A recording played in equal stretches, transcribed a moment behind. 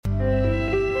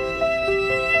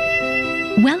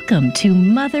Welcome to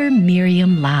Mother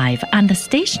Miriam Live on the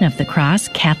Station of the Cross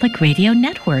Catholic Radio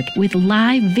Network with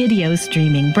live video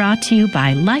streaming brought to you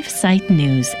by LifeSite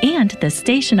News and the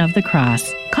Station of the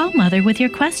Cross. Call Mother with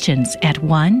your questions at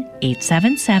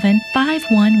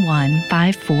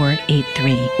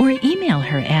 1-877-511-5483 or email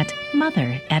her at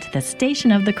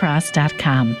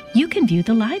mother@thestationofthecross.com. You can view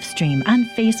the live stream on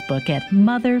Facebook at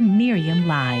Mother Miriam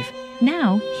Live.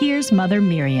 Now, here's Mother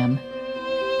Miriam.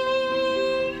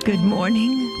 Good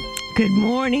morning. Good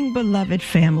morning, beloved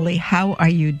family. How are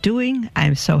you doing?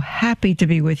 I'm so happy to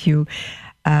be with you.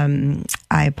 I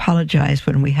apologize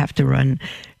when we have to run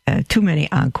too many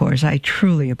encores. I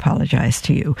truly apologize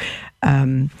to you.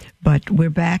 But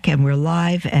we're back and we're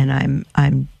live, and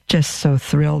I'm just so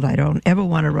thrilled. I don't ever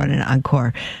want to run an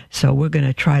encore, so we're going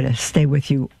to try to stay with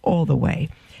you all the way.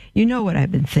 You know what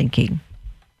I've been thinking?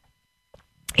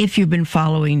 If you've been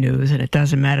following news, and it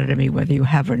doesn't matter to me whether you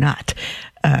have or not,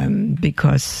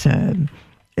 because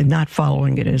not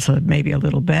following it is maybe a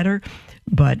little better,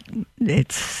 but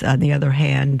it's, on the other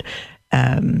hand,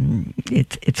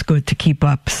 it's good to keep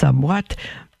up somewhat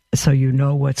so you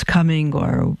know what's coming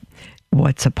or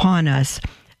what's upon us.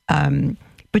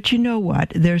 But you know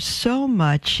what? There's so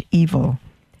much evil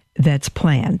that's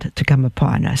planned to come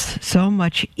upon us, so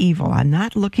much evil. I'm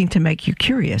not looking to make you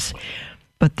curious,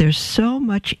 but there's so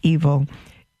much evil.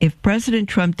 If President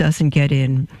Trump doesn't get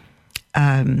in,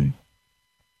 and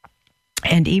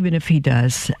even if he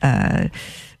does,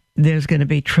 there's going to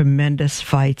be tremendous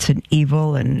fights and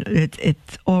evil, and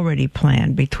it's already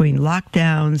planned between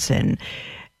lockdowns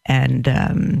and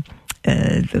the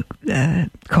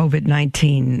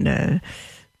COVID-19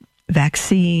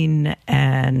 vaccine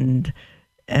and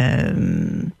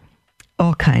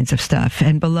all kinds of stuff.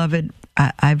 And beloved,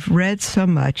 I've read so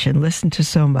much and listened to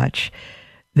so much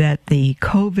that the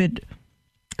coronavirus,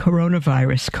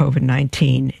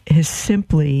 COVID-19, is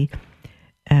simply,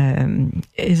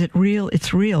 is it real?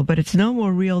 It's real, but it's no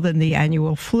more real than the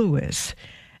annual flu is.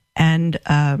 And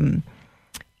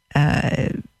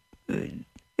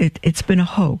it's been a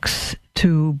hoax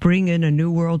to bring in a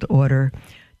new world order,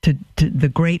 to the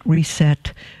Great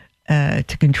Reset,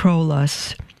 to control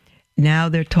us. Now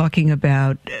they're talking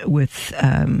about with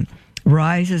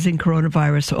rises in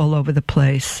coronavirus all over the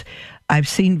place. I've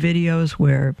seen videos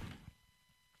where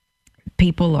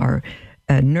people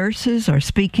nurses are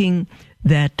speaking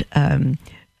that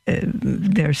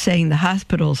they're saying the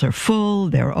hospitals are full,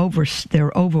 they're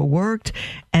overworked,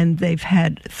 and they've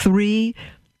had 3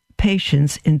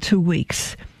 patients in 2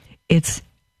 weeks. It's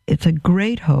a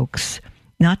great hoax,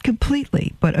 not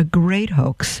completely, but a great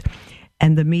hoax,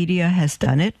 and the media has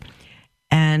done it,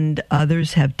 and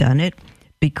others have done it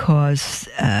because,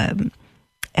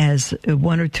 as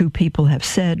 1 or 2 people have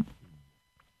said,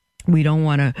 we don't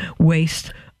want to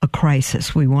waste a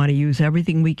crisis. We want to use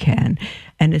everything we can,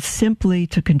 and it's simply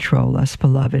to control us,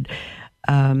 beloved.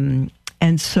 And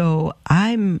so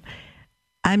I'm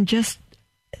just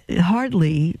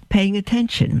hardly paying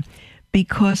attention,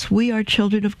 because we are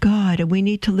children of God and we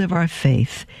need to live our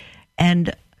faith.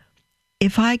 And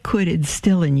if I could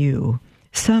instill in you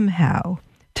somehow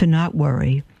to not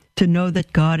worry, to know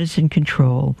that God is in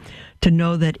control, to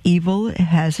know that evil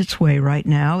has its way right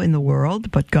now in the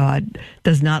world, but God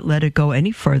does not let it go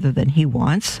any further than he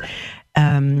wants,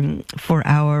 for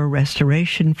our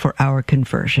restoration, for our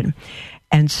conversion.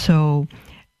 And so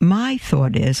my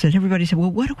thought is that everybody said,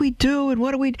 well, what do we do? And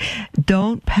what do we do?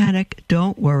 Don't panic.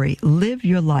 Don't worry. Live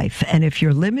your life. And if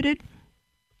you're limited,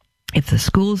 if the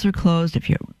schools are closed, if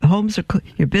your homes are,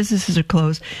 your businesses are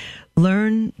closed,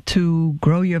 learn to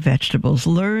grow your vegetables.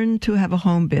 Learn to have a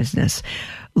home business.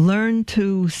 Learn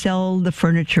to sell the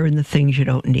furniture and the things you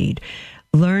don't need.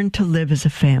 Learn to live as a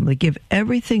family. Give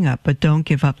everything up, but don't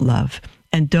give up love.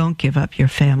 And don't give up your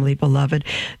family, beloved.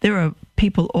 There are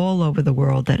people all over the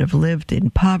world that have lived in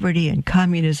poverty and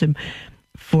communism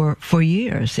for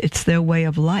years. It's their way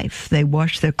of life. They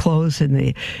wash their clothes in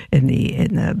the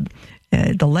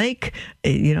lake.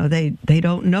 You know, they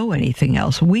don't know anything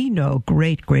else. We know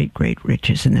great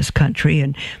riches in this country,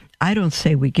 and I don't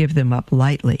say we give them up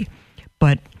lightly,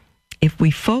 but if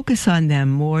we focus on them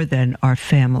more than our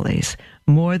families,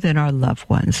 more than our loved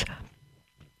ones,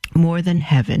 more than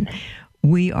heaven,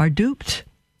 we are duped.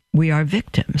 We are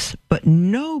victims, but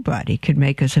nobody can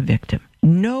make us a victim.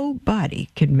 Nobody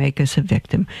can make us a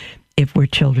victim if we're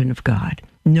children of God.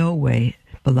 No way,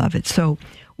 beloved. So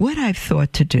what I've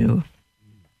thought to do,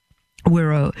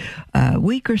 we're a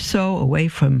week or so away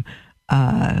from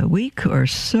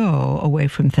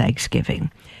Thanksgiving.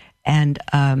 And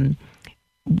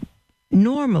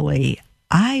normally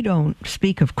I don't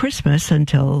speak of Christmas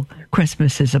until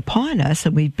Christmas is upon us,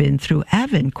 and we've been through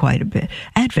Advent quite a bit.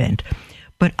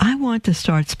 But I want to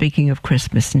start speaking of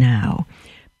Christmas now,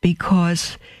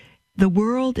 because the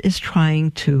world is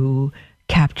trying to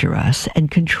capture us and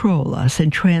control us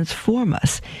and transform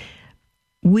us.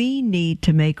 We need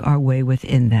to make our way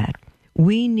within that.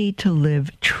 We need to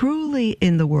live truly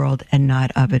in the world and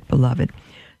not of it, beloved.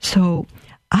 So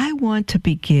I want to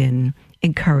begin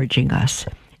encouraging us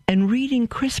and reading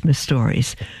Christmas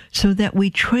stories so that we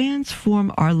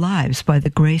transform our lives by the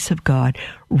grace of God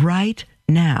right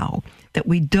now, that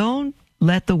we don't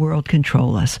let the world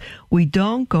control us. We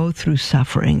don't go through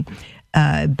suffering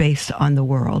based on the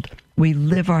world. We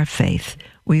live our faith.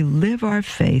 We live our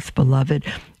faith, beloved.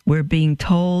 We're being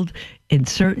told in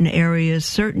certain areas,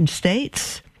 certain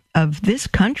states of this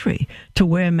country, to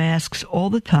wear masks all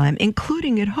the time,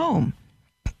 including at home.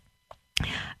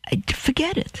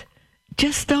 Forget it.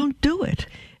 Just don't do it.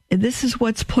 This is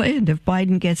what's planned if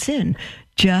Biden gets in.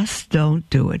 Just don't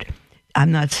do it.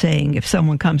 I'm not saying if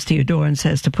someone comes to your door and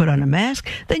says to put on a mask,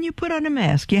 then you put on a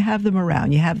mask. You have them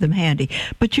around. You have them handy.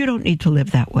 But you don't need to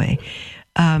live that way.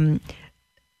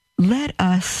 Let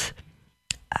us,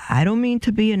 I don't mean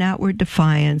to be an outward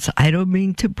defiance. I don't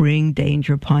mean to bring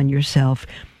danger upon yourself,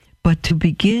 but to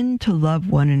begin to love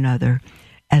one another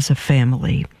as a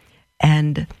family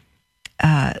and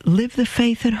live the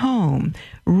faith at home.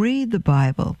 Read the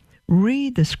Bible.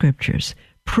 Read the scriptures.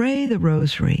 Pray the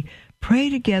rosary.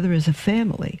 Pray together as a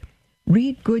family.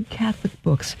 Read good Catholic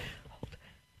books.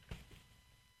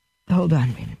 Hold on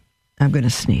a minute. I'm going to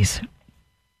sneeze.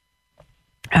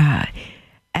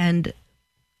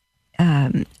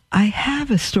 I have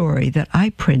a story that I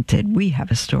printed. We have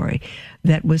a story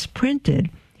that was printed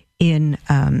in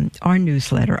our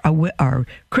newsletter, our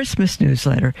Christmas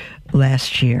newsletter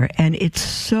last year, and it's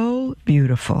so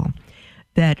beautiful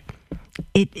that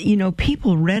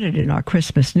people read it in our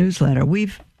Christmas newsletter.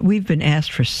 We've been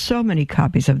asked for so many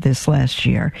copies of this last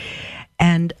year,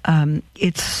 and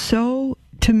it's so,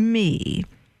 to me,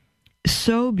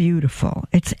 so beautiful.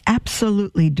 It's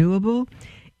absolutely doable.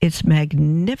 It's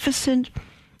magnificent,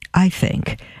 I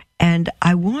think. And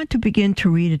I want to begin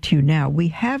to read it to you now. We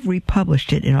have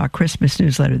republished it in our Christmas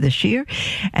newsletter this year,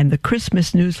 and the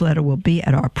Christmas newsletter will be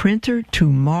at our printer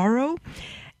tomorrow,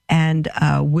 and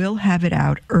we'll have it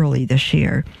out early this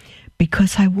year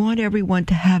because I want everyone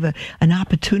to have an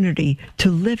opportunity to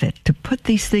live it, to put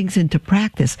these things into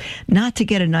practice, not to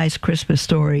get a nice Christmas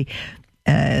story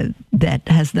that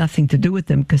has nothing to do with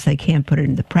them because they can't put it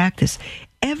into practice.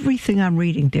 Everything I'm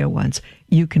reading, dear ones,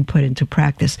 you can put into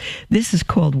practice. This is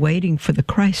called Waiting for the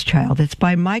Christ Child. It's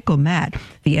by Michael Matt,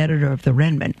 the editor of the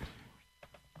Renman.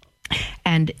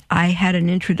 And I had an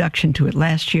introduction to it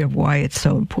last year of why it's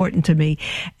so important to me,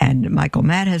 and Michael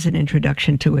Matt has an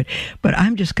introduction to it. But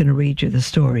I'm just going to read you the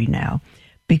story now,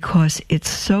 because it's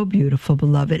so beautiful,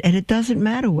 beloved, and it doesn't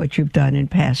matter what you've done in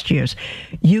past years.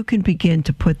 You can begin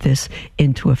to put this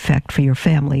into effect for your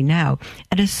family now,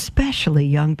 and especially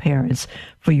young parents,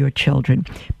 for your children.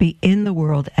 Be in the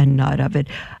world and not of it.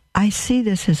 I see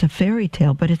this as a fairy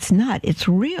tale, but it's not. It's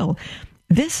real.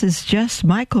 This is just,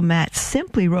 Michael Matt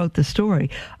simply wrote the story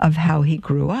of how he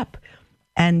grew up.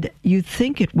 And you'd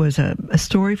think it was a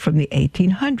story from the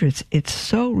 1800s. It's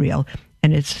so real.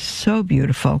 And it's so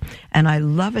beautiful, and I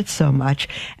love it so much.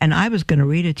 And I was going to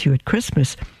read it to you at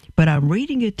Christmas, but I'm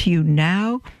reading it to you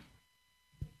now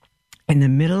in the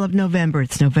middle of November.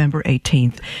 It's November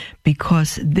 18th,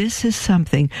 because this is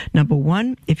something, number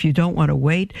one, if you don't want to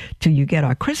wait till you get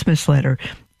our Christmas newsletter,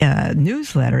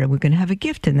 and we're going to have a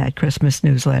gift in that Christmas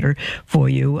newsletter for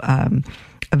you, a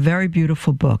very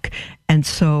beautiful book. And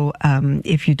so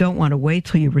if you don't want to wait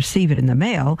till you receive it in the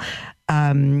mail,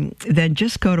 then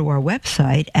just go to our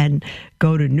website and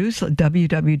go to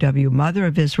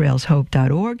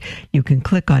www.motherofisraelshope.org. You can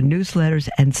click on newsletters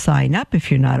and sign up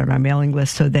if you're not on our mailing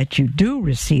list, so that you do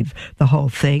receive the whole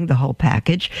thing, the whole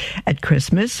package at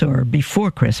Christmas or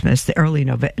before Christmas, the early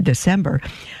December.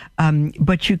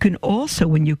 But you can also,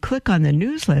 when you click on the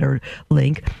newsletter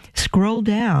link, scroll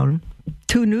down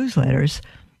 2 newsletters,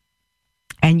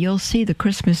 and you'll see the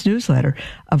Christmas newsletter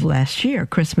of last year,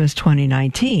 Christmas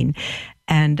 2019,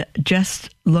 and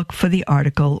just look for the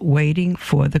article, Waiting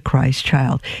for the Christ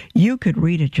Child. You could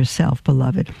read it yourself,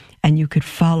 beloved, and you could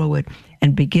follow it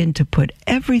and begin to put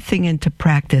everything into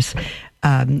practice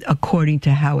according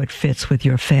to how it fits with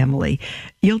your family.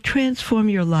 You'll transform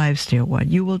your lives, dear one.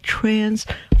 You will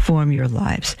transform your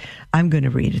lives. I'm going to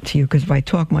read it to you, because if I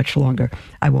talk much longer,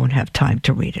 I won't have time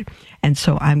to read it. And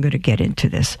so I'm going to get into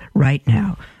this right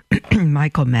now.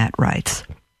 Michael Matt writes,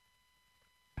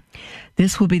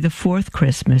 This will be the fourth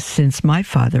Christmas since my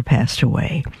father passed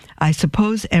away. I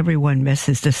suppose everyone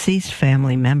misses deceased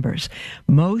family members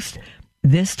most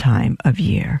this time of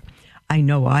year. I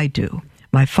know I do.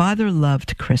 My father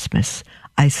loved Christmas.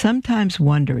 I sometimes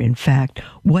wonder, in fact,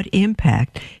 what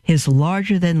impact his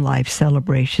larger-than-life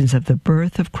celebrations of the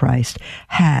birth of Christ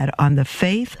had on the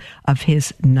faith of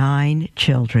his 9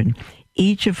 children,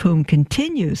 each of whom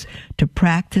continues to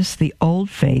practice the old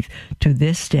faith to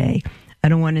this day. I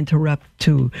don't want to interrupt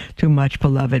too much,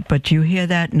 beloved, but you hear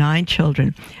that? 9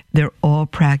 children, they're all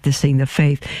practicing the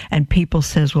faith. And people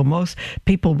says, well, most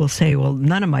people will say, well,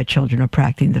 none of my children are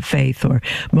practicing the faith, or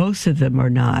most of them are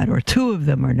not, or 2 of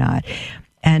them are not.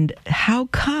 And how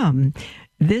come?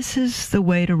 This is the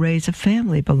way to raise a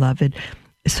family, beloved,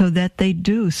 so that they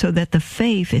do, so that the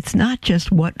faith, it's not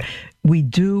just what we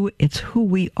do, it's who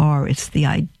we are, it's the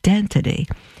identity.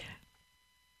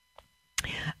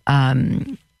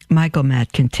 Michael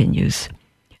Matt continues.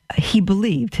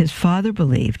 His father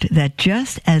believed that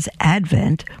just as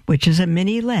Advent, which is a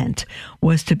mini Lent,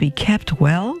 was to be kept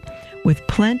well, with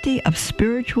plenty of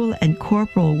spiritual and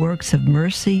corporal works of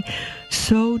mercy,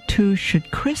 so too should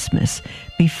Christmas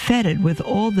be fetid with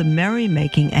all the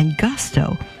merrymaking and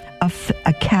gusto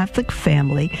a Catholic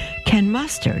family can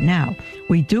muster. Now,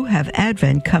 we do have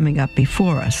Advent coming up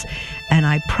before us, and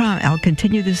I'll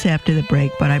continue this after the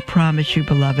break, but I promise you,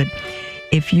 beloved,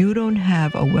 if you don't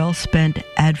have a well-spent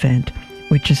Advent,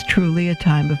 which is truly a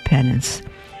time of penance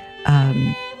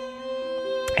and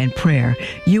prayer,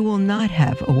 you will not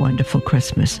have a wonderful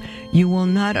Christmas. You will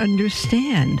not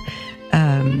understand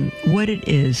what it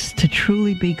is to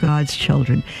truly be God's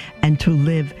children and to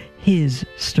live His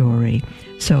story.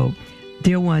 So,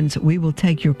 dear ones, we will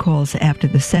take your calls after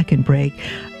the second break.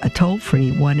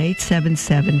 Toll-free,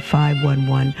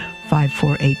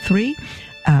 1-877-511-5483.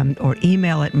 Or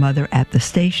email at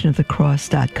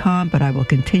mother@thestationofthecross.com. But I will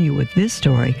continue with this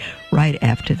story right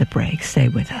after the break. Stay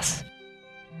with us.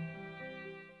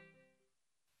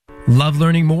 Love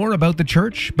learning more about the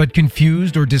church, but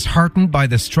confused or disheartened by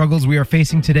the struggles we are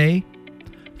facing today?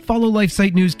 Follow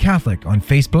LifeSite News Catholic on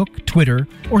Facebook, Twitter,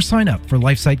 or sign up for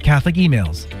LifeSite Catholic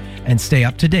emails and stay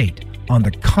up to date on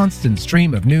the constant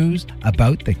stream of news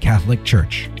about the Catholic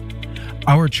Church.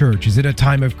 Our church is in a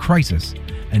time of crisis,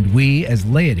 and we as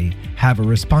laity have a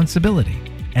responsibility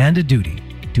and a duty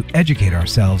to educate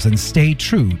ourselves and stay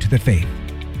true to the faith.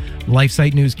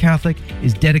 LifeSite News Catholic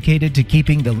is dedicated to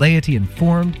keeping the laity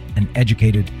informed and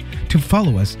educated. To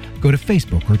follow us, go to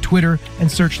Facebook or Twitter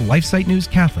and search LifeSite News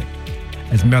Catholic.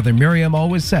 As Mother Miriam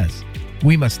always says,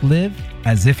 we must live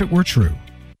as if it were true.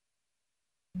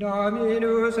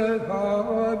 Dominus et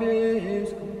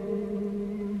vobiscum,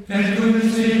 et cum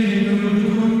signo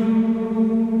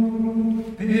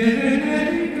benedictus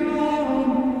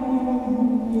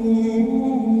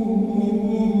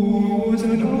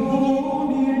Domino.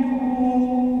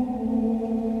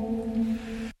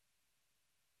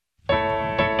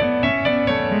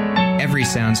 Every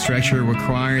sound structure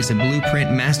requires a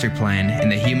blueprint master plan,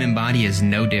 and the human body is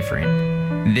no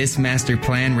different. This master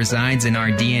plan resides in our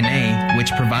DNA,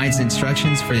 which provides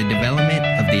instructions for the development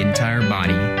of the entire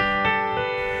body.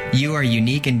 You are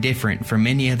unique and different from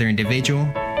any other individual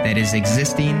that is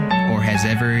existing or has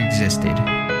ever existed.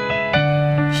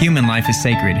 Human life is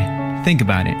sacred. Think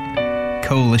about it.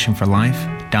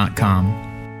 CoalitionForLife.com.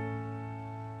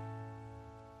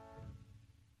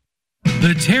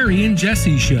 The Terry and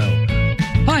Jesse Show.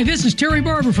 Hi, this is Terry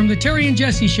Barber from The Terry and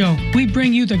Jesse Show. We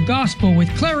bring you the gospel with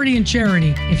clarity and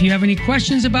charity. If you have any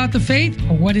questions about the faith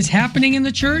or what is happening in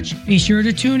the church, be sure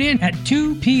to tune in at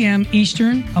 2 p.m.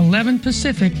 Eastern, 11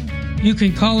 Pacific. You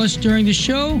can call us during the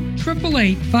show,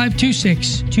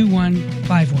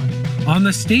 888-526-2151. On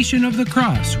the Station of the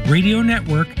Cross Radio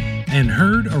Network and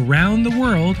heard around the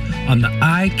world on the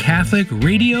iCatholic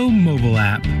Radio mobile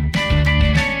app.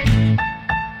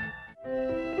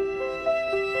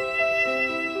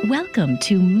 Welcome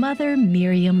to Mother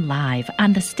Miriam Live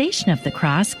on the Station of the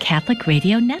Cross Catholic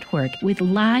Radio Network with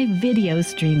live video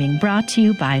streaming brought to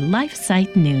you by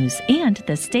LifeSite News and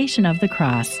the Station of the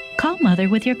Cross. Call Mother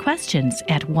with your questions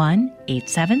at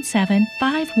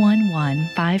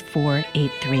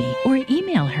 1-877-511-5483 or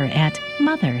email her at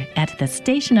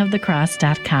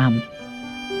mother@thestationofthecross.com.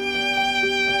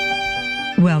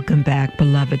 Welcome back,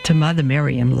 beloved, to Mother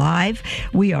Miriam Live.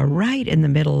 We are right in the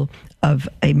middle of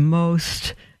a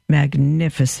most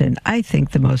magnificent, I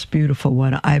think the most beautiful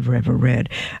one I've ever read,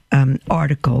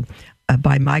 article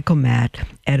by Michael Matt,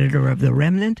 editor of The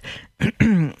Remnant.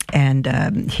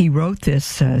 And he wrote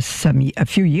this a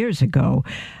few years ago.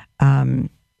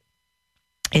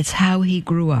 It's how he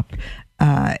grew up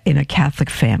in a Catholic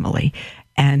family.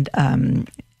 And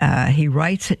He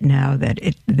writes it now that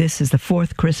this is the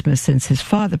fourth Christmas since his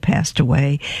father passed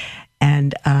away.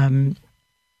 And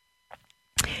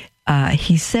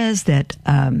he says that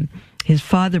his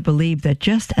father believed that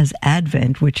just as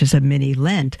Advent, which is a mini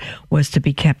Lent, was to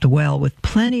be kept well with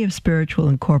plenty of spiritual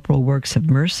and corporal works of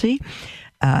mercy,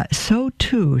 so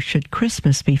too should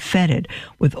Christmas be feted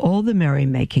with all the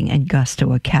merrymaking and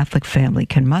gusto a Catholic family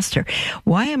can muster.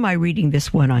 Why am I reading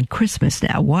this one on Christmas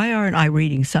now? Why aren't I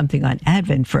reading something on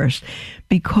Advent first?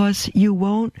 Because you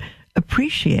won't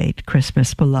appreciate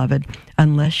Christmas, beloved,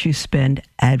 unless you spend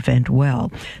Advent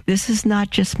well. This is not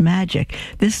just magic.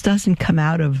 This doesn't come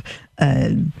out of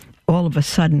all of a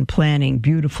sudden planning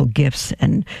beautiful gifts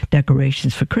and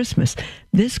decorations for Christmas.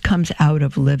 This comes out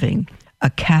of living a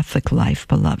Catholic life,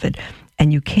 beloved.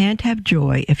 And you can't have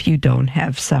joy if you don't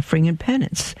have suffering and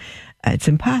penance. It's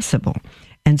impossible.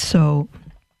 And so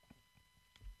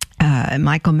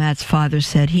Michael Matt's father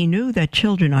said he knew that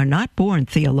children are not born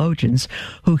theologians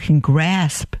who can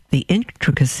grasp the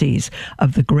intricacies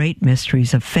of the great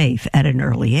mysteries of faith at an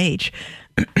early age.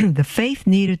 The faith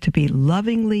needed to be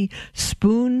lovingly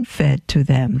spoon-fed to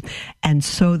them, and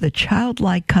so the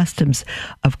childlike customs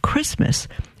of Christmas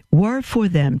were for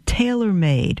them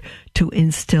tailor-made to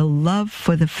instill love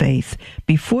for the faith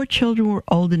before children were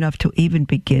old enough to even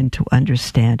begin to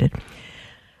understand it.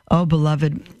 Oh,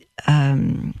 beloved,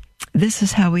 this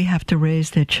is how we have to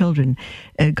raise their children.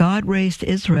 God raised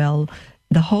Israel.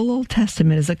 The whole Old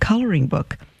Testament is a coloring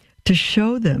book to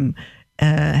show them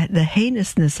the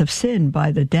heinousness of sin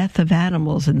by the death of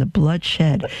animals and the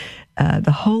bloodshed,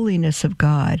 the holiness of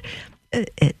God.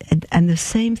 And the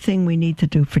same thing we need to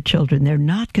do for children. They're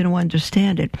not going to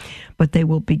understand it, but they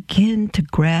will begin to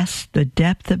grasp the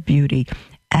depth of beauty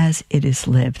as it is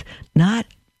lived, not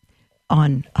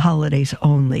on holidays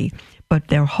only, but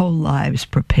their whole lives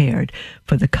prepared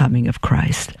for the coming of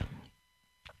Christ.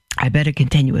 I better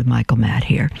continue with Michael Matt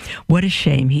here. What a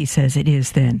shame, he says, it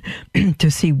is then to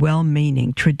see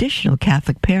well-meaning traditional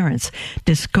Catholic parents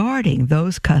discarding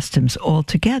those customs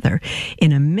altogether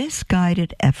in a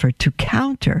misguided effort to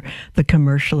counter the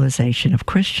commercialization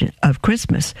of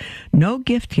Christmas. No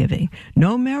gift-giving,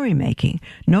 no merrymaking,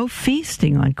 no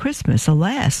feasting on Christmas.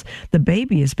 Alas, the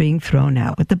baby is being thrown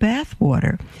out with the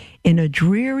bathwater. In a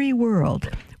dreary world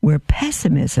where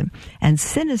pessimism and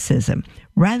cynicism,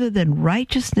 rather than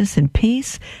righteousness and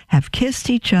peace, have kissed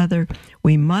each other,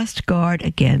 we must guard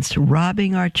against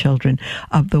robbing our children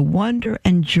of the wonder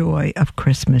and joy of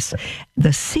Christmas, the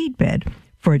seedbed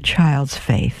for a child's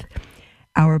faith.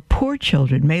 Our poor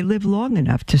children may live long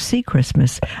enough to see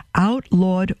Christmas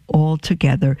outlawed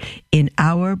altogether in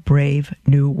our brave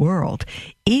new world,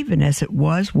 even as it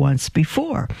was once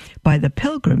before by the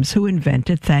pilgrims who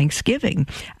invented Thanksgiving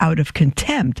out of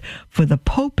contempt for the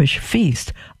popish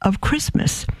feast of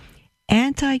Christmas.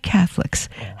 Anti-Catholics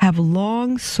have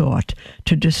long sought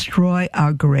to destroy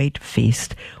our great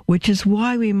feast, which is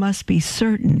why we must be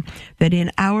certain that in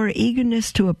our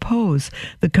eagerness to oppose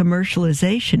the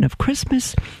commercialization of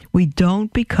Christmas, we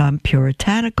don't become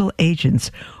puritanical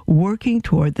agents working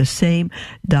toward the same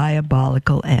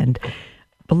diabolical end.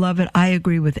 Beloved, I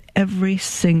agree with every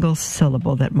single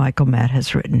syllable that Michael Matt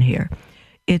has written here.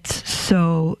 It's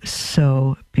so,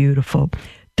 so beautiful.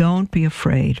 Don't be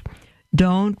afraid.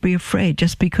 Don't be afraid.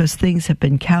 Just because things have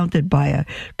been counted by a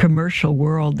commercial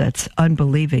world that's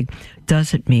unbelieving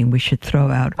doesn't mean we should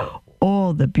throw out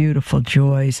all the beautiful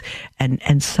joys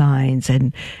and signs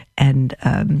and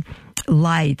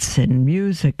lights and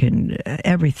music and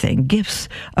everything, gifts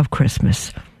of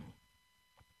Christmas.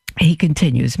 He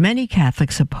continues, many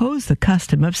Catholics oppose the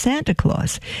custom of Santa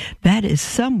Claus. That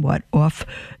somewhat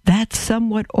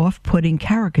off-putting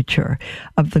caricature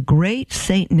of the great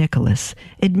St. Nicholas.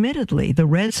 Admittedly, the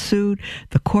red suit,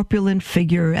 the corpulent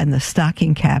figure, and the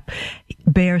stocking cap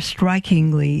bear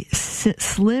strikingly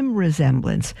slim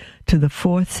resemblance to the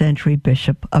 4th century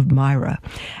Bishop of Myra,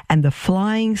 and the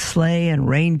flying sleigh and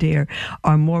reindeer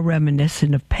are more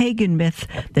reminiscent of pagan myth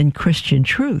than Christian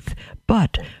truth.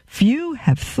 But few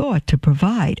have thought to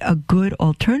provide a good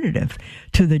alternative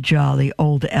to the jolly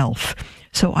old elf.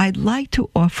 So I'd like to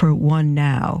offer one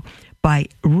now by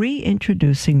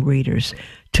reintroducing readers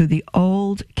to the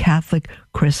old Catholic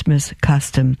Christmas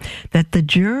custom that the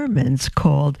Germans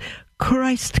called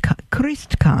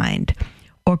Christkind,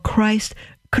 or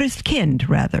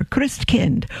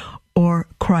Christkind, or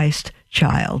Christ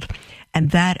child,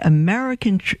 and that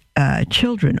American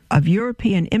children of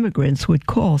European immigrants would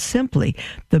call simply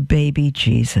the baby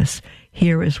Jesus.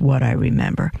 Here is what I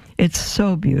remember. It's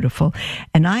so beautiful.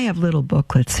 And I have little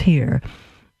booklets here.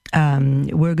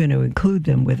 We're going to include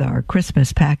them with our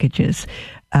Christmas packages.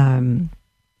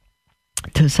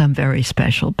 to some very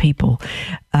special people.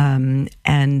 It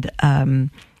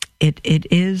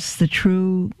is the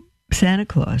true Santa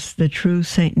Claus, the true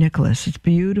St. Nicholas. It's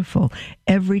beautiful.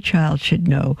 Every child should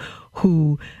know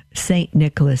who St.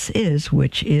 Nicholas is,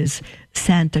 which is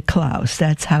Santa Claus.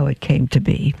 That's how it came to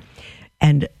be.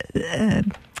 And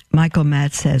Michael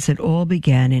Matt says, it all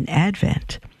began in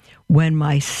Advent, when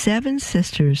my 7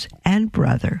 sisters and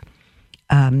brother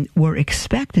were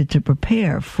expected to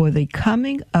prepare for the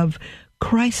coming of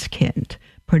Christkind,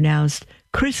 pronounced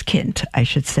Christkind, I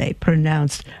should say,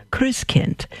 pronounced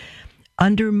Christkind.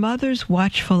 Under Mother's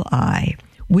watchful eye,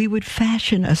 we would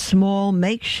fashion a small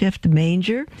makeshift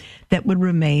manger that would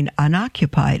remain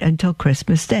unoccupied until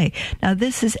Christmas Day. Now,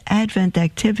 this is Advent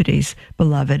activities,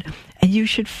 beloved, and you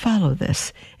should follow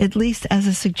this, at least as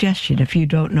a suggestion. If you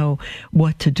don't know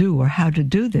what to do or how to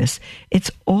do this,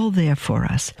 it's all there for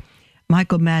us.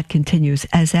 Michael Matt continues,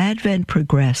 as Advent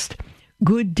progressed,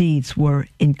 good deeds were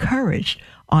encouraged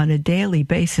on a daily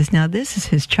basis. Now, this is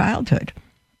his childhood.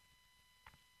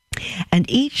 And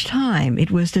each time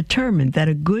it was determined that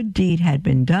a good deed had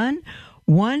been done,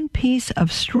 one piece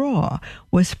of straw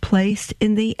was placed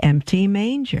in the empty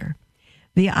manger.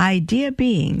 The idea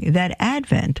being that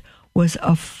Advent was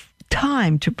a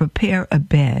time to prepare a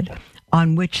bed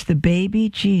on which the baby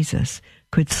Jesus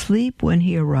could sleep when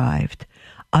he arrived.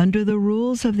 Under the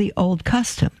rules of the old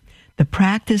custom, the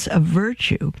practice of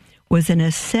virtue was an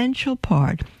essential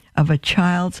part of a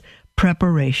child's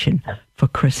preparation for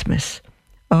Christmas.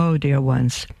 Oh, dear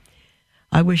ones,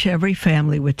 I wish every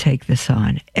family would take this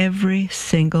on. Every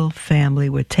single family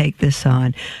would take this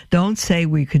on. Don't say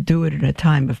we could do it in a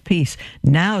time of peace.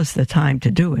 Now's the time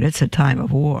to do it. It's a time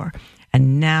of war.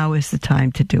 And now is the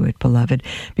time to do it, beloved,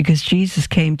 because Jesus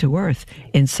came to earth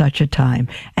in such a time,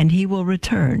 and he will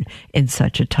return in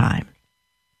such a time.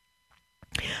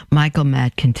 Michael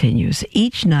Matt continues,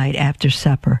 each night after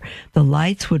supper, the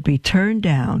lights would be turned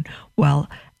down while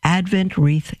Advent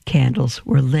wreath candles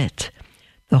were lit.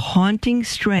 The haunting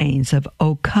strains of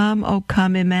O Come,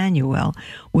 Emmanuel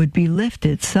would be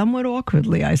lifted, somewhat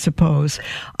awkwardly, I suppose,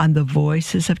 on the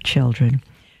voices of children.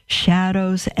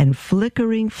 Shadows and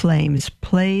flickering flames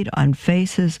played on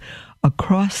faces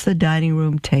across the dining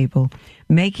room table,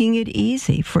 making it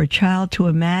easy for a child to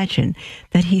imagine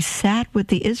that he sat with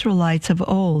the Israelites of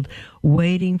old,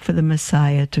 waiting for the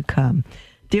Messiah to come.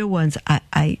 Dear ones,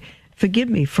 I forgive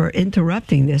me for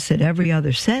interrupting this at every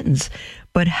other sentence,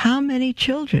 but how many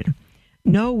children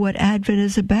know what Advent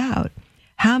is about?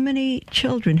 How many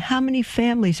children, how many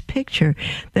families picture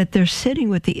that they're sitting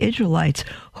with the Israelites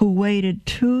who waited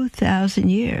 2,000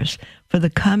 years for the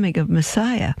coming of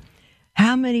Messiah?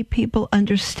 How many people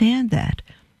understand that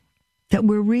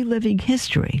we're reliving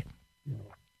history?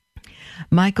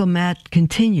 Michael Matt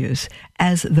continues,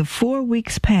 as the 4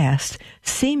 weeks passed,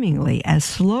 seemingly as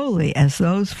slowly as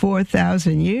those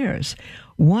 4,000 years,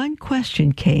 one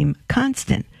question came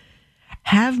constant.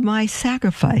 Have my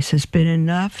sacrifices been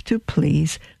enough to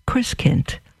please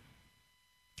Christkind?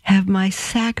 Have my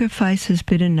sacrifices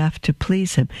been enough to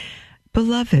please him?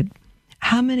 Beloved,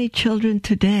 how many children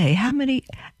today, how many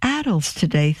adults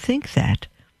today think that?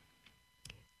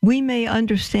 We may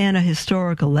understand a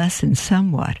historical lesson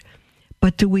somewhat,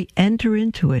 but do we enter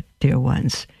into it, dear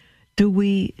ones? Do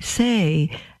we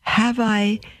say, have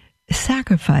I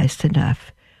sacrificed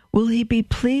enough? Will he be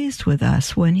pleased with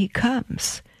us when he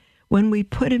comes? When we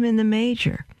put him in the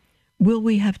manger, will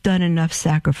we have done enough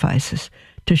sacrifices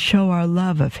to show our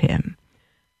love of him,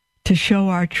 to show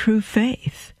our true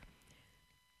faith?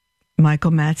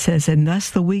 Michael Matt says, and thus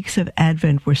the weeks of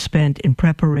Advent were spent in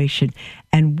preparation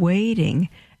and waiting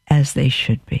as they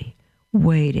should be.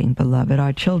 Waiting, beloved.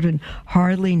 Our children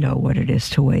hardly know what it is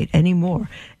to wait anymore.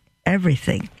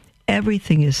 Everything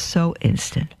is so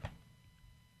instant.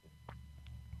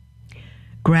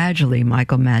 Gradually,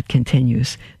 Michael Matt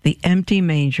continues, the empty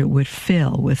manger would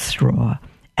fill with straw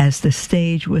as the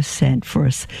stage was set for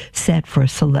a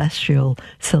celestial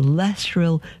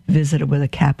visitor with a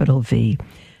capital V.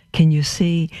 Can you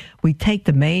see? We take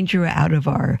the manger out of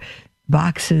our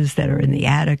boxes that are in the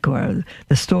attic or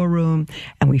the storeroom,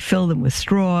 and we fill them with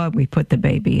straw, and we put the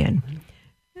baby in.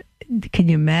 Can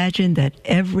you imagine that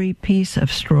every piece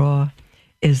of straw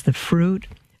is the fruit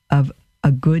of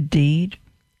a good deed,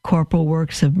 corporal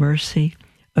works of mercy,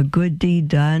 a good deed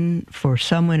done for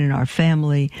someone in our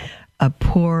family, a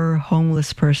poor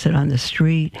homeless person on the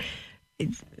street,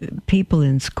 people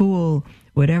in school,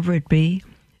 whatever it be,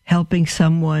 helping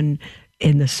someone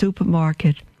in the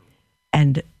supermarket,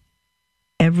 and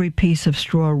every piece of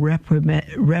straw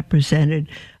represented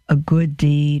a good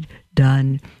deed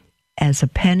done as a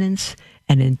penance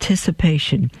and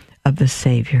anticipation of the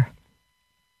Savior.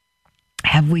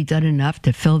 Have we done enough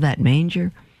to fill that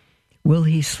manger? Will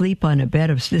he sleep on a bed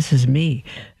of, this is me,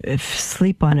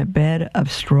 sleep on a bed of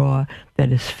straw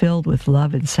that is filled with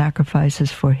love and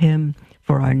sacrifices for him,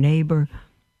 for our neighbor?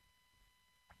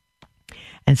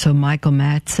 And so Michael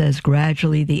Matt says,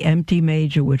 gradually the empty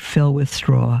manger would fill with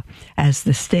straw as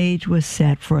the stage was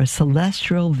set for a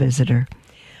celestial visitor.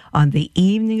 On the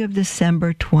evening of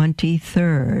December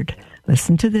 23rd,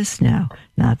 listen to this now,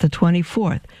 not the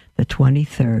 24th, the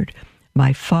 23rd,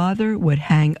 my father would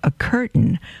hang a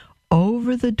curtain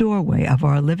over the doorway of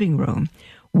our living room,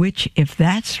 which, if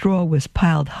that straw was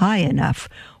piled high enough,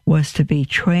 was to be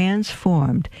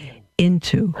transformed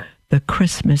into the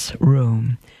Christmas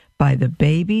room by the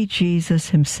baby Jesus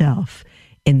himself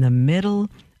in the middle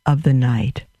of the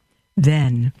night.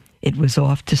 Then it was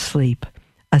off to sleep,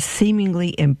 a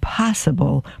seemingly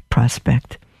impossible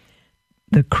prospect.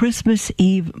 The Christmas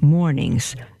Eve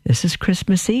mornings, this is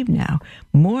Christmas Eve now,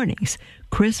 mornings,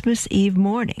 Christmas Eve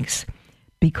mornings,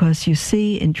 because you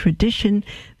see in tradition,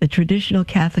 the traditional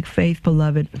Catholic faith,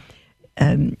 beloved,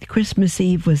 Christmas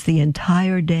Eve was the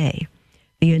entire day.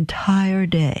 The entire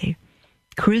day.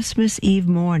 Christmas Eve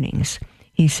mornings,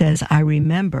 he says, I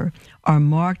remember, are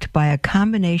marked by a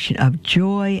combination of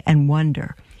joy and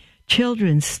wonder.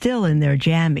 Children still in their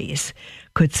jammies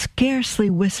could scarcely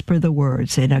whisper the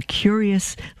words in a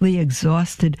curiously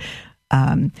exhausted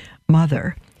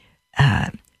mother.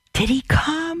 Did he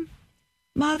come?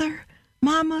 Mother?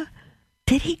 Mama?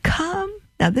 Did he come?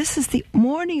 Now, this is the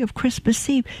morning of Christmas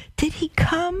Eve. Did he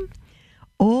come?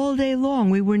 All day long,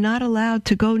 we were not allowed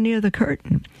to go near the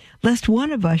curtain, lest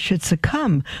one of us should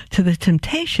succumb to the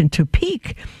temptation to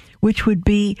peek, which would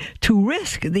be to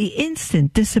risk the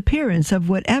instant disappearance of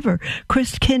whatever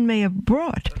Christkin may have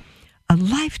brought. A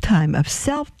lifetime of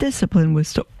self-discipline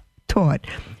was taught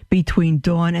between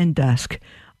dawn and dusk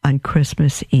on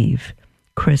Christmas Eve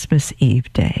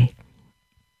Day.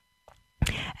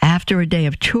 After a day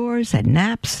of chores and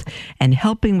naps and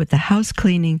helping with the house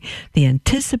cleaning, the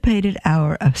anticipated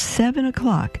hour of 7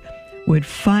 o'clock would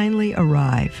finally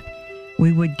arrive.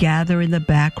 We would gather in the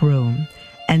back room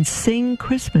and sing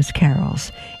Christmas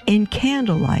carols in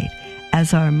candlelight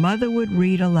as our mother would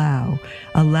read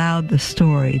aloud the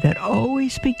story that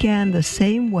always began the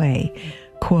same way,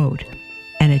 quote,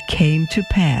 and it came to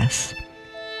pass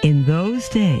in those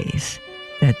days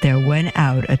that there went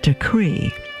out a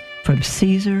decree from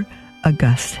Caesar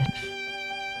Augustus.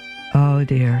 Oh,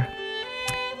 dear.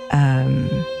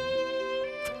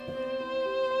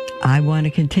 I want to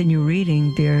continue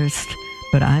reading, dearest,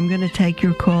 but I'm going to take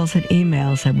your calls and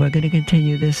emails, and we're going to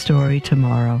continue this story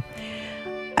tomorrow.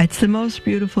 It's the most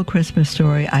beautiful Christmas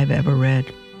story I've ever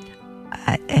read.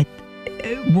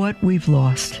 What we've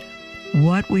lost,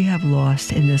 what we have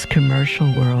lost in this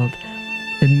commercial world,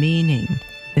 the meaning,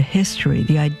 the history,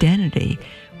 the identity,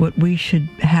 what we should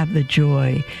have the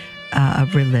joy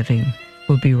of reliving.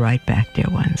 We'll be right back, dear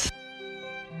ones.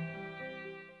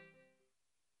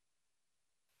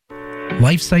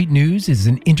 LifeSite News is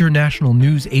an international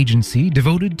news agency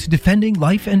devoted to defending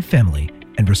life and family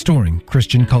and restoring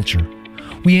Christian culture.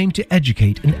 We aim to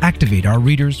educate and activate our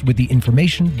readers with the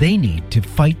information they need to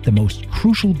fight the most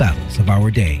crucial battles of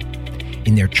our day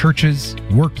in their churches,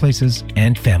 workplaces,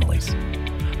 and families.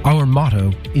 Our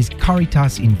motto is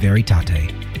Caritas in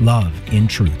Veritate, love in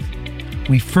truth.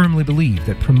 We firmly believe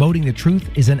that promoting the truth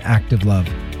is an act of love,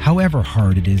 however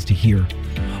hard it is to hear.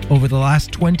 Over the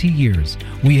last 20 years,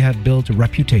 we have built a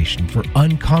reputation for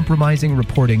uncompromising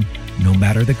reporting, no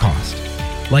matter the cost.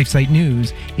 LifeSite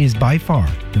News is by far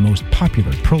the most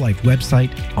popular pro-life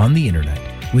website on the internet,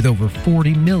 with over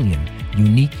 40 million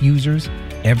unique users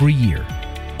every year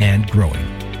and growing.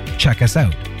 Check us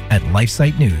out at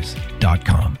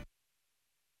lifesitenews.com.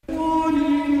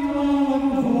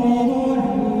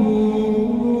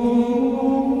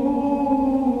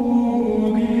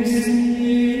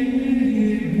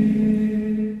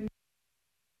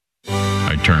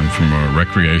 I turned from a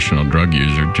recreational drug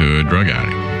user to a drug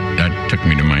addict. That took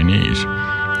me to my knees.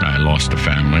 I lost a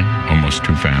family, almost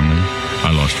two families.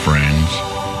 I lost friends.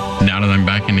 Now that I'm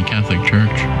back in the Catholic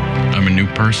Church, I'm a new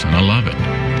person. I love it.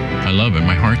 I love it.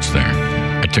 My heart's there.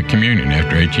 I took communion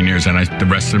after 18 years, and the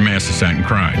rest of the Mass I sat and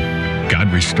cried.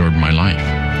 God restored my life.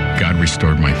 God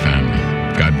restored my family.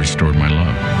 God restored my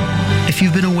love. If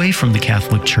you've been away from the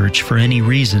Catholic Church for any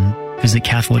reason, visit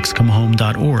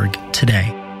CatholicsComeHome.org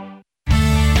today.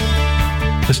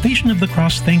 The Station of the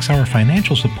Cross thanks our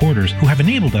financial supporters who have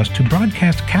enabled us to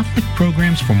broadcast Catholic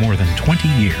programs for more than 20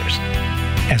 years.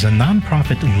 As a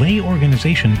nonprofit lay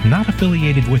organization not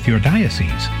affiliated with your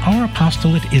diocese, our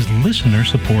apostolate is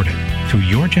listener-supported. Through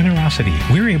your generosity,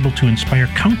 we're able to inspire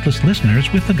countless listeners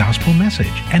with the gospel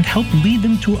message and help lead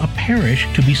them to a parish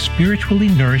to be spiritually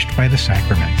nourished by the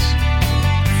sacraments.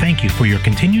 Thank you for your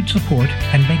continued support,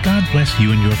 and may God bless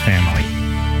you and your family.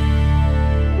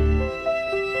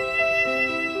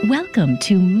 Welcome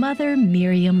to Mother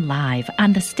Miriam Live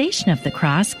on the Station of the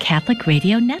Cross Catholic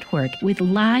Radio Network with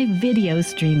live video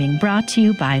streaming brought to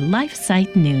you by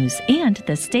LifeSite News and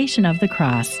the Station of the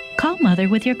Cross. Call Mother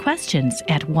with your questions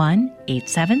at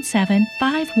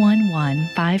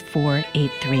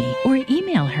 1-877-511-5483 or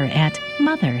email her at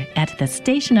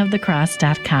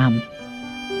mother@thestationofthecross.com.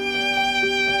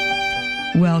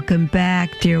 Welcome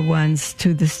back, dear ones,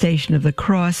 to the Station of the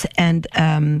Cross, and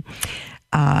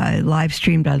live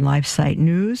streamed on LifeSite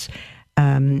News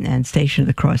and Station of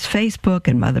the Cross Facebook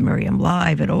and Mother Miriam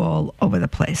Live and all over the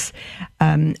place.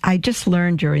 I just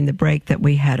learned during the break that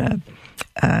we had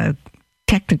a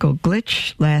technical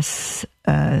glitch last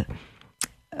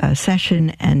session,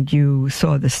 and you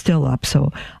saw the still up.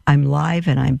 So I'm live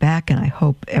and I'm back, and I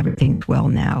hope everything's well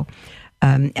now.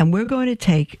 And we're going to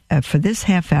take, for this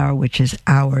half hour, which is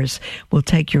ours, we'll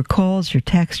take your calls, your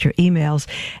texts, your emails,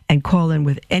 and call in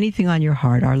with anything on your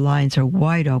heart. Our lines are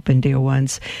wide open, dear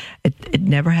ones. It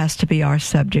never has to be our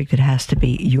subject. It has to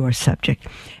be your subject.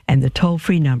 And the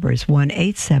toll-free number is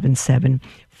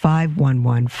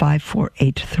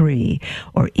 1-877-511-5483,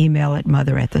 or email at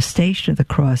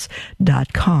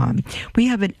mother@thestationofthecross.com. We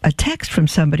have a text from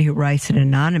somebody who writes it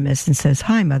anonymous and says,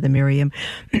 "Hi, Mother Miriam.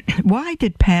 Why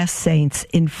did past saints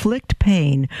inflict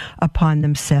pain upon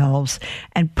themselves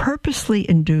and purposely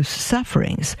induce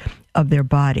sufferings of their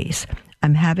bodies?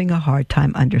 I'm having a hard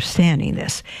time understanding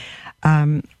this."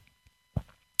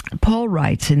 Paul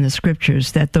writes in the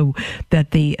scriptures that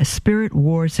the spirit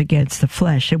wars against the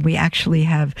flesh, and we actually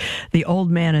have the old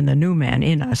man and the new man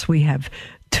in us. We have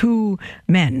two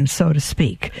men, so to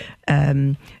speak,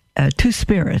 two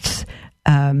spirits,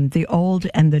 the old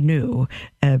and the new.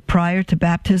 Prior to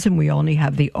baptism, we only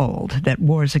have the old that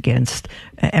wars against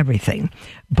everything.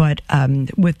 But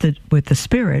with the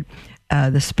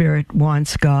spirit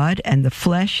wants God, and the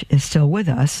flesh is still with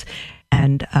us,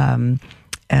 and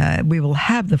we will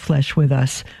have the flesh with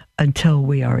us until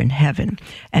we are in heaven.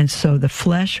 And so the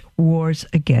flesh wars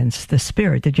against the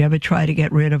spirit. Did you ever try to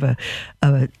get rid of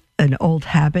an old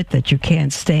habit that you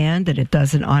can't stand, and it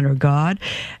doesn't honor God?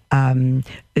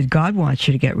 God wants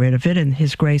you to get rid of it, and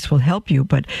His grace will help you.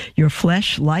 But your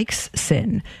flesh likes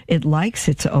sin. It likes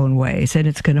its own ways, and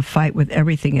it's going to fight with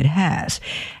everything it has.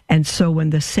 And so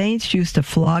when the saints used to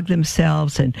flog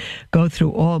themselves and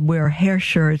wear hair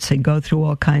shirts and go through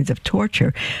all kinds of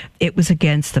torture, it was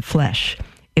against the flesh.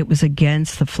 It was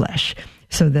against the flesh,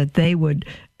 so that they would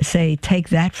say, "Take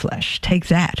that flesh, take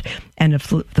that." And if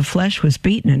the flesh was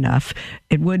beaten enough,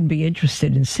 it wouldn't be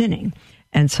interested in sinning.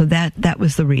 And so that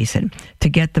was the reason, to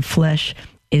get the flesh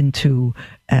into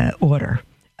order,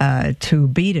 to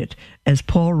beat it, as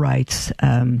Paul writes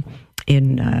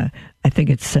in I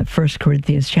think it's 1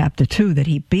 Corinthians chapter 2, that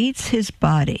he beats his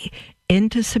body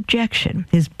into subjection,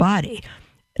 his body,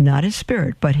 not his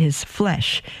spirit, but his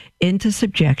flesh, into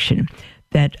subjection,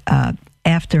 that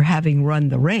after having run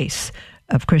the race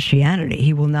of Christianity,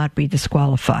 he will not be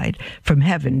disqualified from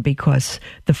heaven because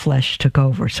the flesh took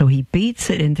over. So he beats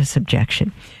it into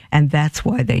subjection, and that's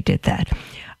why they did that.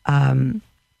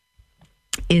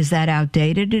 Is that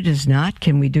outdated? It is not.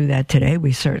 Can we do that today?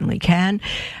 We certainly can.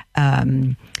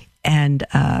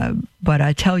 But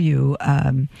I tell you,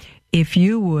 if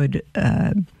you would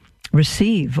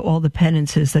receive all the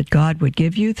penances that God would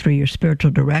give you through your spiritual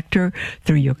director,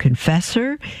 through your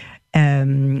confessor,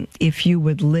 if you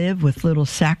would live with little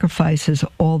sacrifices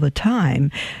all the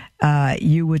time,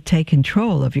 you would take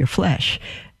control of your flesh.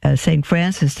 St.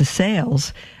 Francis de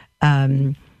Sales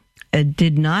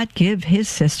did not give his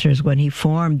sisters, when he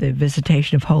formed the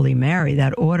Visitation of Holy Mary,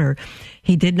 that order,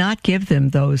 he did not give them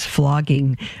those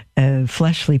flogging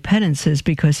fleshly penances,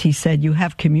 because he said, you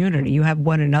have community, you have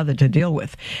one another to deal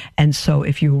with. And so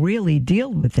if you really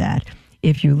deal with that,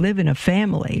 if you live in a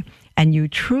family and you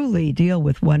truly deal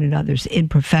with one another's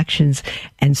imperfections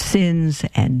and sins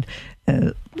and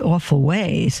awful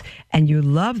ways, and you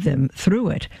love them through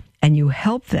it, and you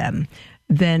help them,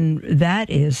 then that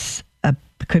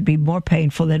could be more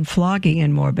painful than flogging,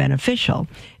 and more beneficial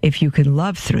if you can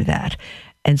love through that.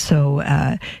 And so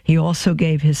he also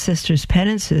gave his sisters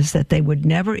penances that they would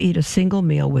never eat a single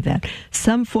meal without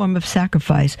some form of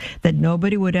sacrifice that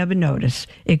nobody would ever notice.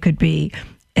 It could be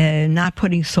not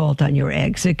putting salt on your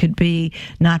eggs. It could be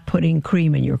not putting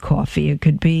cream in your coffee. It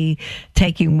could be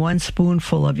taking one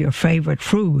spoonful of your favorite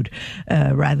food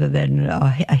rather than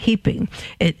a heaping.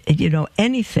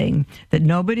 Anything that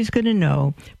nobody's going to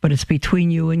know, but it's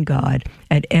between you and God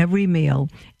at every meal,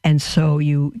 and so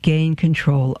you gain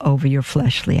control over your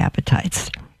fleshly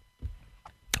appetites.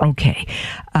 Okay,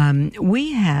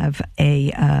 we have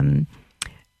a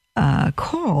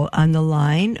call on the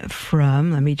line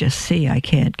from, let me just see, I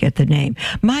can't get the name,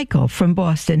 Michael from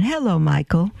Boston. Hello,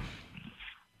 Michael.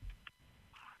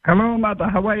 Hello, Mother.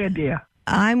 How are you, dear?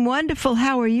 I'm wonderful.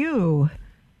 How are you?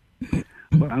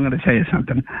 Well, I'm going to tell you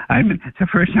something. It's the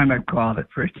first time I've called. It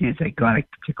first chance I got it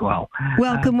to call.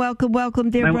 Welcome,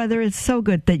 dear brother. It's so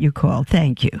good that you called.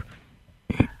 Thank you.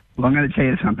 Well, I'm going to tell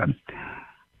you something.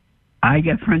 I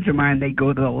get friends of mine, they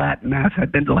go to the Latin Mass.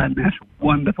 I've been to Latin Mass,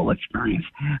 wonderful experience.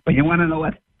 But you want to know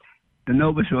what? The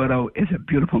Novus Ordo is a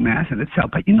beautiful Mass in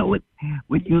itself. But you know what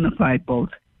unified both?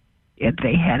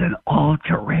 They had an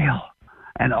altar rail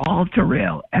at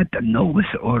the Novus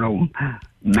Ordo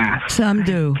Mass. Some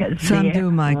do,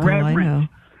 Michael, reverence,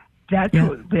 I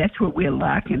know. That's what we're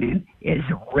lacking in, is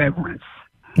reverence.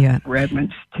 Yeah.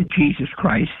 Reverence to Jesus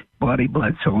Christ, body,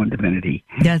 blood, soul, and divinity.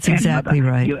 That's exactly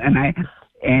right.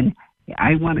 And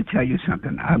I want to tell you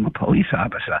something. I'm a police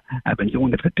officer. I've been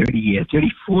doing it for 30 years,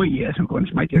 34 years. I'm going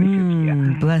to my 35th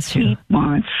year. Bless you.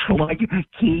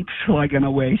 Keep slugging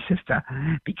away, sister.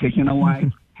 Because you know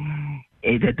why?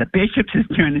 The bishops has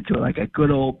turned into like a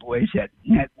good old boys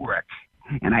network.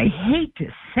 And I hate to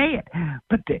say it,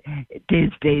 but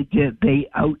they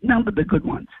outnumber the good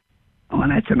ones. Oh,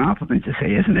 and that's an awful thing to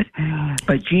say, isn't it?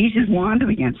 But Jesus warned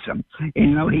against them.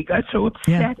 And, he got so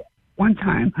upset one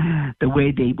time the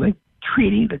way they were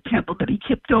treating the temple that he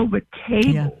tipped over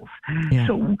tables. Yeah.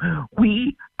 So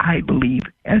we, I believe,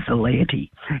 as a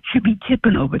laity, should be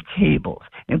tipping over tables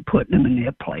and putting them in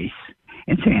their place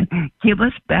and saying, give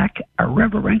us back a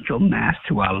reverential Mass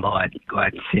to our Lord,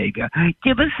 God, Savior.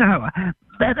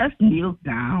 Let us kneel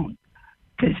down.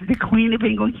 Because the Queen of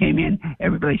England came in,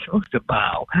 everybody's supposed to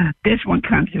bow. This one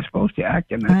comes, you're supposed to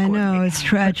act in. I know, it's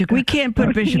tragic. We can't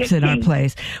put bishops in our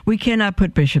place. We cannot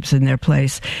put bishops in their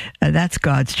place. That's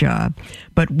God's job.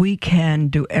 But we can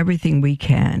do everything we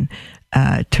can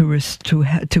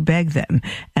to beg them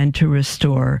and to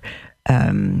restore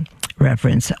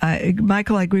reverence.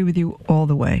 Michael, I agree with you all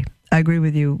the way.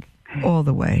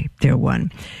 Dear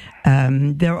one.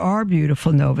 There are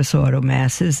beautiful Novus Ordo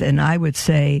Masses, and I would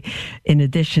say, in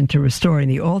addition to restoring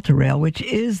the altar rail, which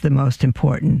is the most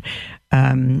important,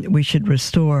 we should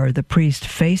restore the priest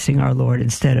facing our Lord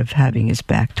instead of having his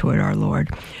back toward our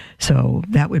Lord. So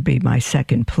that would be my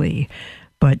second plea.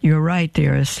 But you're right,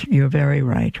 dearest. You're very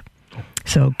right.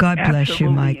 So God bless you,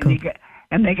 Michael.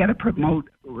 And they got to promote.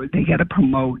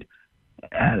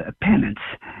 Penance.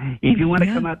 If you want to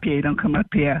come up here, you don't come up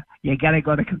here. You got to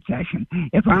go to confession.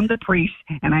 If I'm the priest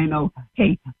and I know,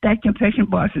 hey, that confession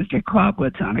box has got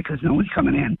cobwebs on it because no one's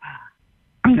coming in,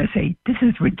 I'm going to say, this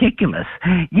is ridiculous.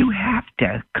 You have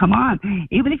to. Come on.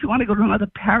 Even if you want to go to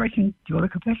another parish and go to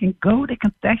confession, go to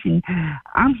confession.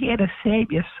 I'm here to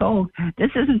save your soul.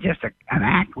 This isn't just an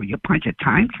act where you punch a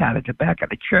time card at the back of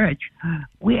the church.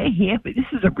 We're here for this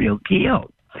is a real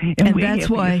deal. And that's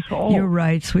why you're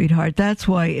right, sweetheart. That's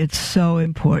why it's so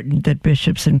important that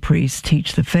bishops and priests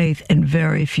teach the faith, and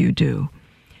very few do.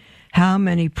 How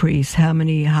many priests, how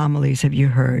many homilies have you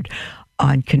heard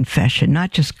on confession?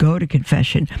 Not just go to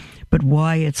confession, but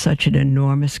why it's such an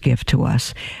enormous gift to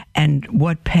us, and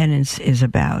what penance is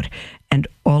about, and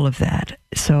all of that.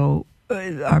 So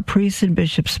our priests and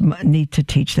bishops need to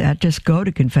teach that. Just go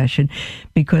to confession,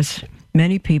 because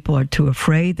many people are too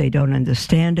afraid. They don't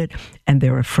understand it, and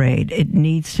they're afraid. It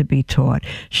needs to be taught.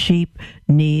 Sheep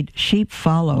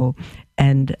follow,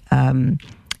 and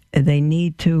they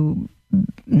need to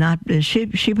not.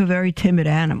 Sheep are very timid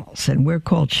animals, and we're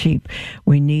called sheep.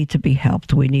 We need to be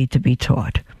helped. We need to be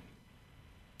taught.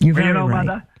 You're very right.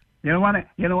 Mother, you don't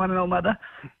want to know, Mother?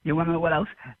 You want to know what else?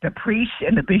 The priests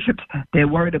and the bishops, they're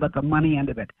worried about the money end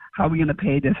of it. How are we going to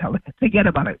pay this? Forget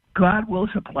about it. God will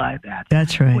supply that.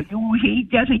 That's right. He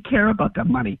doesn't care about the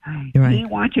money. Right. He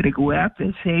wants you to go after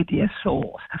and save their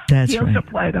souls. He'll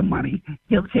supply the money.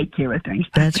 He'll take care of things.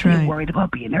 That's right. They're worried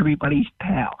about being everybody's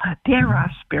pal. They're our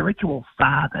spiritual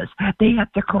fathers. They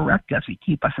have to correct us and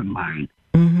keep us in line.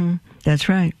 Mm-hmm. That's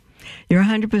right. You're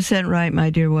 100% right,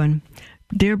 my dear one.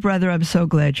 Dear brother, I'm so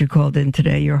glad you called in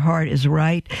today. Your heart is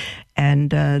right, and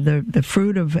the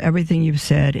fruit of everything you've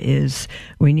said is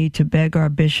we need to beg our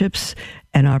bishops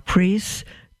and our priests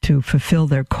to fulfill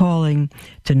their calling,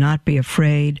 to not be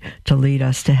afraid, to lead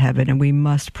us to heaven, and we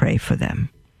must pray for them.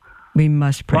 We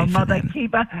must pray for Mother, them.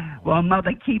 keep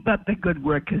up the good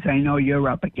work, because I know you're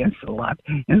up against a lot.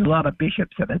 There's a lot of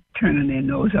bishops that are turning their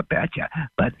nose up at you.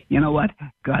 But you know what?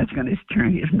 God's going to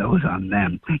turn his nose on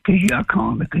them, because you're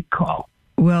calling a good call.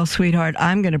 Well, sweetheart,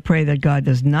 I'm going to pray that God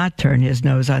does not turn his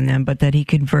nose on them, but that he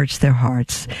converts their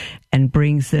hearts and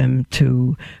brings them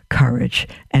to courage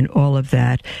and all of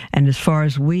that. And as far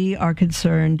as we are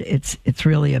concerned, it's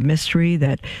really a mystery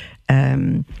that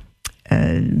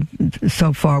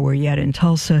so far we're yet in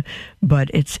Tulsa,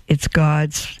 but it's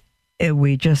God's.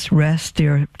 We just rest,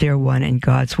 dear one, in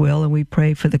God's will, and we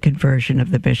pray for the conversion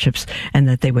of the bishops and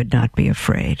that they would not be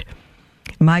afraid.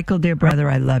 Michael, dear brother,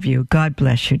 I love you. God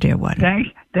bless you, dear one.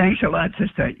 Thanks a lot,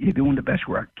 sister. You're doing the best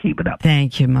work. Keep it up.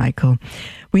 Thank you, Michael.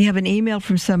 We have an email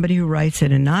from somebody who writes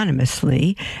it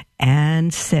anonymously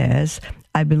and says,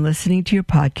 I've been listening to your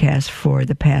podcast for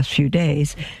the past few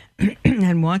days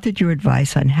and wanted your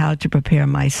advice on how to prepare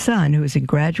my son, who is in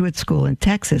graduate school in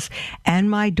Texas, and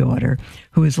my daughter,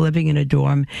 who is living in a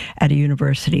dorm at a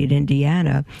university in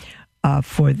Indiana,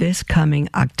 for this coming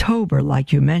October,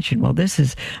 like you mentioned. Well, this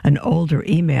is an older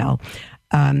email,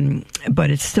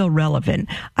 but it's still relevant.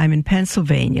 I'm in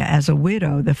Pennsylvania. As a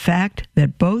widow, the fact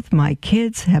that both my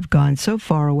kids have gone so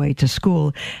far away to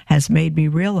school has made me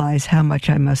realize how much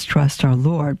I must trust our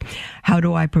Lord. How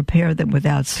do I prepare them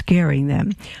without scaring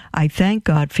them? I thank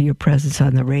God for your presence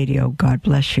on the radio. God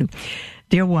bless you.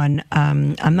 Dear one,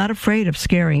 I'm not afraid of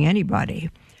scaring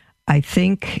anybody. I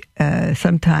think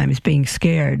sometimes being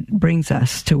scared brings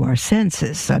us to our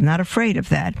senses. I'm not afraid of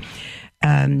that.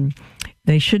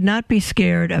 They should not be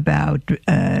scared about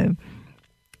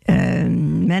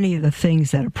many of the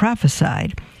things that are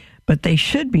prophesied, but they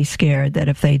should be scared that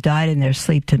if they died in their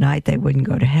sleep tonight, they wouldn't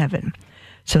go to heaven.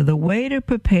 So the way to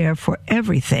prepare for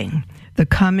everything, the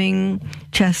coming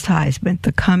chastisement,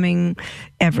 the coming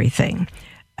everything,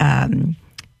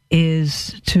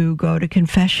 is to go to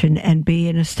confession and be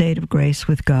in a state of grace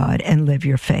with God and live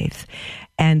your faith.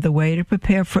 And the way to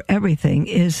prepare for everything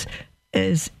is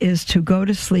to go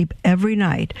to sleep every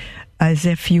night as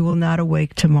if you will not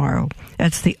awake tomorrow.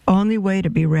 That's the only way to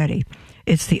be ready.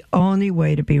 It's the only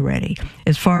way to be ready.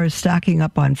 As far as stocking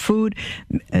up on food,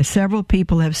 several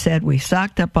people have said we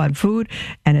stocked up on food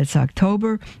and it's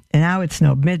October and now it's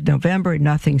mid-November and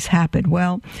nothing's happened.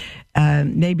 Well,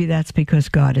 maybe that's because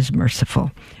God is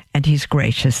merciful and he's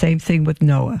gracious. Same thing with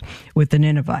Noah, with the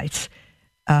Ninevites.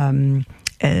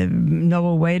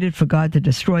 Noah waited for God to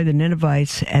destroy the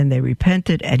Ninevites, and they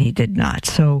repented, and he did not.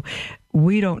 So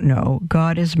we don't know.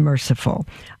 God is merciful.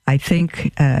 I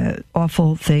think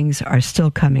awful things are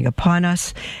still coming upon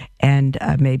us, and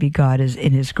maybe God is,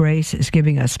 in his grace, is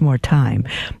giving us more time.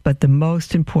 But the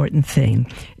most important thing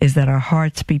is that our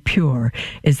hearts be pure,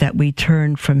 is that we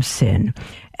turn from sin.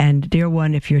 And dear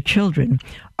one, if your children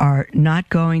are not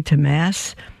going to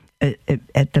Mass,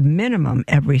 at the minimum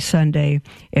every Sunday,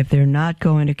 if they're not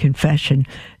going to confession,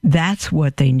 that's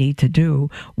what they need to do,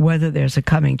 whether there's a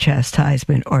coming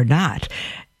chastisement or not.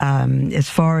 As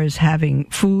far as having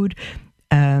food,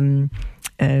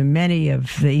 many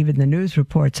of even the news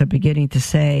reports are beginning to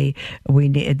say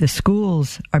the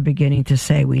schools are beginning to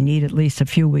say we need at least a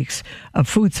few weeks of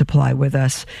food supply with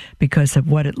us because of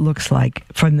what it looks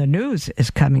like from the news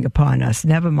is coming upon us,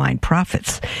 never mind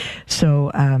prophets. So,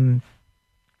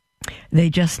 they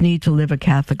just need to live a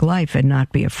Catholic life and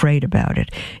not be afraid about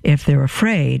it. If they're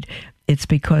afraid, it's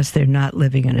because they're not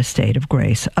living in a state of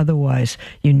grace. Otherwise,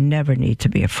 you never need to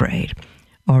be afraid.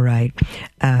 All right.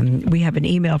 We have an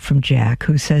email from Jack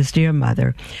who says, Dear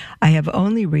Mother, I have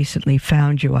only recently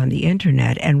found you on the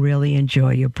internet and really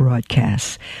enjoy your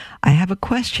broadcasts. I have a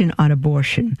question on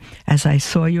abortion, as I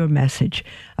saw your message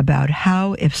about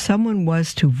how if someone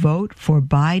was to vote for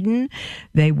Biden,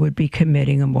 they would be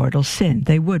committing a mortal sin.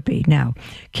 They would be. Now,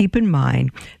 keep in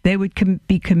mind, they would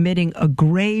be committing a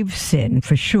grave sin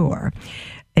for sure.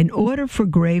 In order for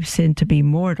grave sin to be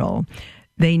mortal,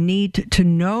 they need to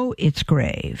know it's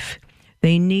grave.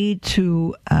 They need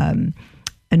to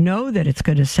know that it's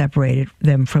going to separate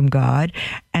them from God,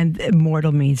 and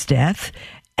mortal means death.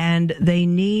 And they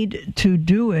need to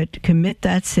do it, commit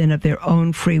that sin of their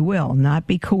own free will, not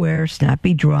be coerced, not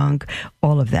be drunk,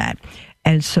 all of that.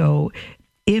 And so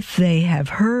if they have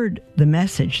heard the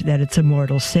message that it's a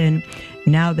mortal sin,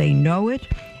 now they know it,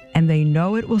 and they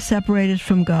know it will separate us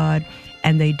from God,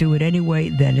 and they do it anyway,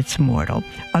 then it's mortal.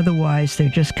 Otherwise, they're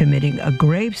just committing a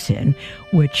grave sin,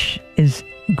 which is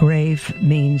grave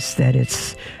means that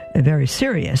it's very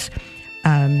serious.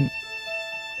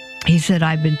 He said,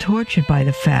 I've been tortured by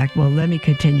the fact, well, let me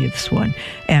continue this one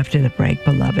after the break,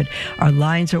 beloved. Our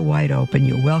lines are wide open.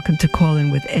 You're welcome to call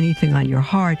in with anything on your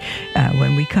heart.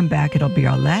 When we come back, it'll be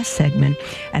our last segment,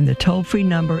 and the toll-free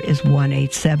number is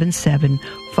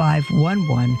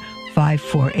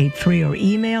 1-877-511-5483, or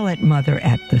email at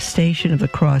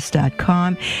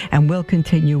mother@thestationofthecross.com, and we'll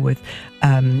continue with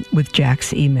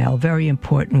Jack's email, very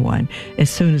important one,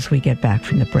 as soon as we get back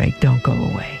from the break. Don't go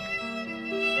away.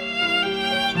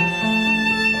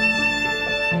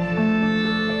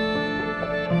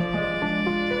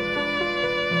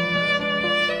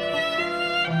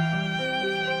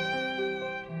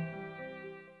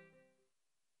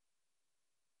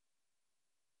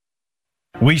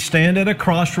 We stand at a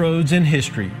crossroads in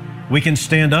history. We can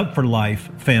stand up for life,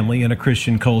 family, and a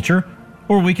Christian culture,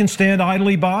 or we can stand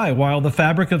idly by while the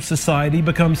fabric of society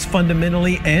becomes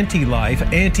fundamentally anti-life,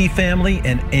 anti-family,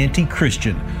 and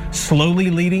anti-Christian,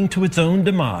 slowly leading to its own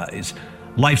demise.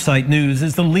 LifeSite News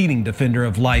is the leading defender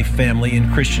of life, family,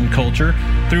 and Christian culture.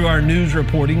 Through our news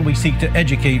reporting, we seek to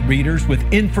educate readers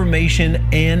with information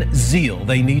and zeal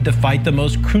they need to fight the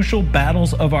most crucial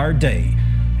battles of our day.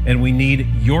 And we need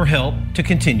your help to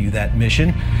continue that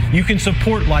mission. You can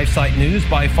support LifeSite News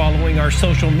by following our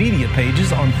social media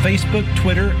pages on Facebook,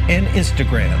 Twitter, and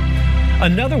Instagram.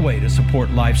 Another way to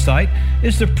support LifeSite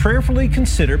is to prayerfully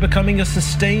consider becoming a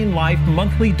Sustain Life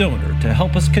monthly donor to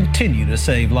help us continue to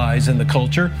save lives in the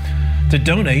culture. To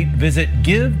donate, visit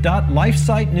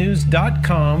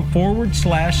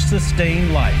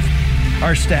give.lifesitenews.com/sustain life.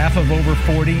 Our staff of over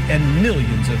 40 and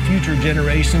millions of future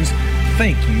generations,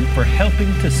 thank you for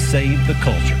helping to save the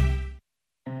culture.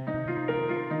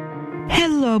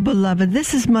 Hello, beloved.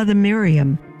 This is Mother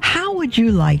Miriam. How would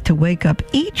you like to wake up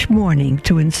each morning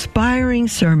to inspiring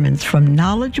sermons from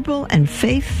knowledgeable and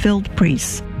faith-filled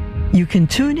priests? You can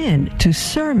tune in to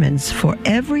Sermons for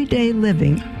Everyday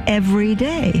Living every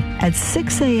day at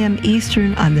 6 a.m.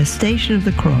 Eastern on the Station of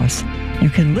the Cross. You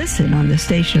can listen on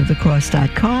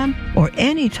thestationofthecross.com or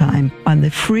anytime on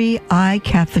the free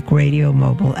iCatholic Radio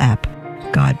mobile app.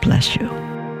 God bless you.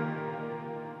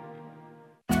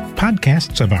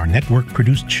 Podcasts of our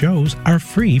network-produced shows are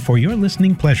free for your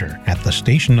listening pleasure at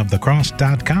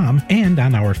thestationofthecross.com and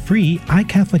on our free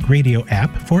iCatholic Radio app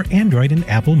for Android and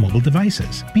Apple mobile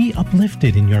devices. Be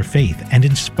uplifted in your faith and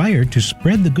inspired to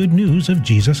spread the good news of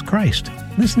Jesus Christ.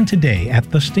 Listen today at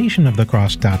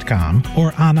thestationofthecross.com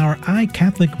or on our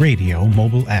iCatholic Radio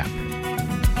mobile app.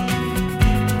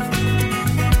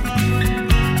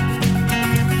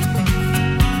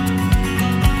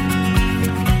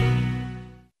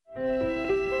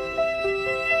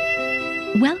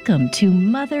 Welcome to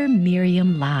Mother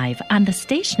Miriam Live on the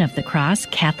Station of the Cross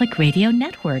Catholic Radio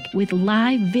Network, with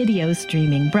live video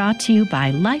streaming brought to you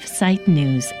by LifeSite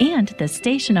News and the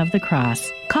Station of the Cross.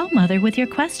 Call Mother with your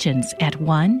questions at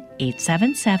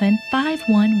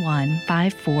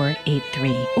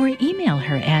 1-877-511-5483 or email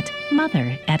her at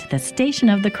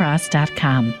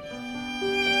mother@thestationofthecross.com.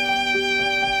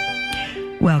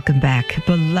 Welcome back,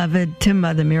 beloved, to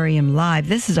Mother Miriam Live.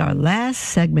 This is our last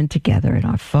segment together, and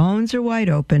our phones are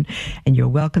wide open, and you're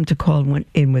welcome to call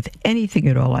in with anything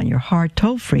at all on your heart,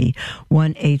 toll-free,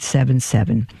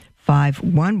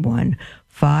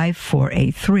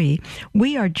 1-877-511-5483.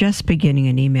 We are just beginning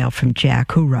an email from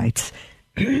Jack, who writes,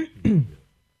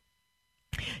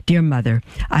 Dear Mother,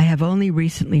 I have only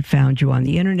recently found you on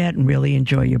the internet and really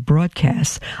enjoy your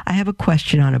broadcasts. I have a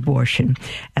question on abortion.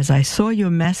 As I saw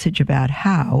your message about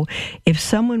how, if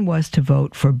someone was to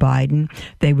vote for Biden,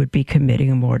 they would be committing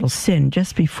a mortal sin.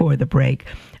 Just before the break,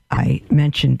 I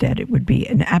mentioned that it would be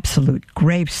an absolute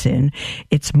grave sin.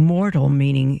 It's mortal,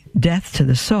 meaning death to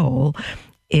the soul,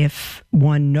 if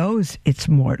one knows it's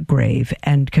more grave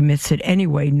and commits it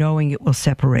anyway, knowing it will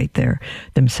separate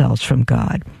themselves from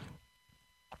God.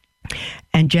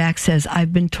 And Jack says,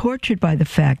 I've been tortured by the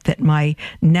fact that my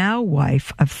now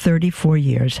wife of 34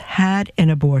 years had an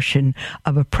abortion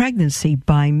of a pregnancy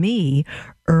by me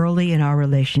early in our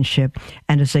relationship,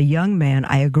 and as a young man,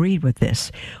 I agreed with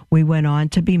this. We went on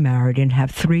to be married and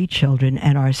have 3 children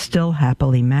and are still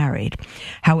happily married.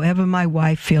 However, my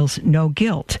wife feels no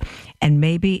guilt, and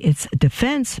maybe it's a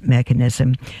defense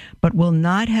mechanism, but will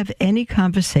not have any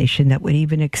conversation that would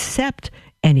even accept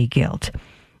any guilt.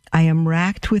 I am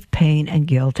racked with pain and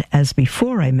guilt, as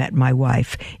before I met my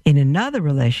wife in another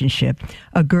relationship,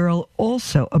 a girl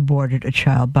also aborted a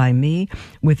child by me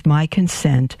with my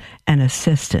consent and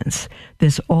assistance.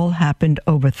 This all happened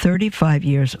over 35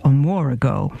 years or more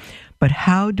ago. But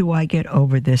how do I get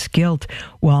over this guilt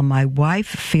while my wife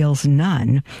feels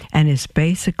none and is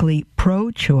basically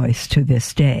pro-choice to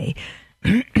this day?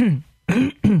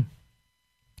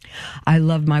 I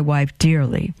love my wife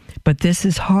dearly, but this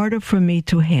is harder for me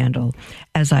to handle,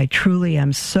 as I truly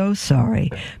am so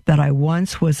sorry that I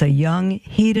once was a young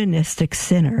hedonistic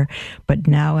sinner, but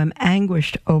now am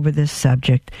anguished over this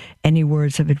subject. Any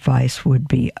words of advice would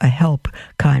be a help.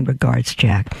 Kind regards,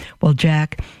 Jack. Well,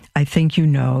 Jack, I think you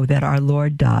know that our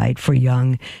Lord died for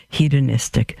young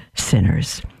hedonistic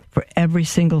sinners, for every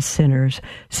single sinner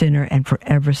and for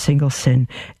every single sin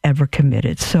ever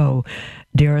committed. So,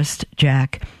 dearest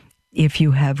Jack, if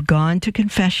you have gone to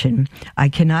confession, I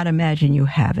cannot imagine you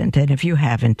haven't, and if you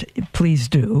haven't, please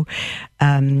do.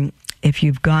 If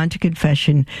you've gone to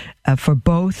confession for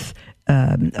both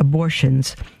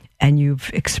abortions, and you've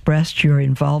expressed your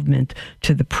involvement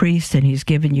to the priest and he's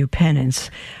given you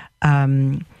penance,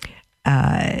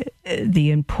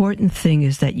 the important thing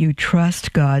is that you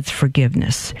trust God's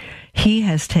forgiveness. He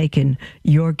has taken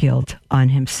your guilt on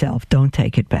himself. Don't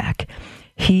take it back.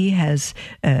 He has,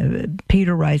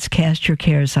 Peter writes, cast your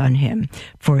cares on him,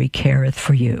 for he careth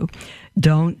for you.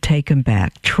 Don't take him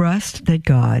back. Trust that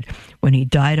God, when he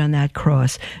died on that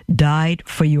cross, died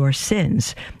for your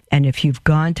sins. And if you've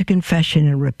gone to confession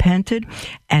and repented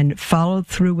and followed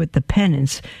through with the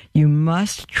penance, you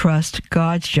must trust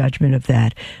God's judgment of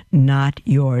that, not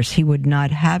yours. He would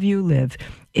not have you live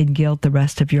in guilt the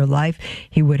rest of your life.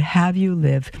 He would have you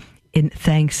live in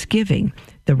thanksgiving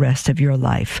the rest of your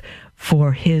life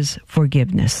for his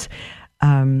forgiveness.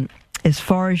 As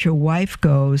far as your wife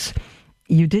goes,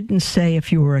 you didn't say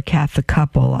if you were a Catholic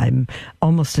couple. I'm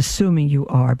almost assuming you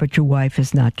are, but your wife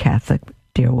is not Catholic,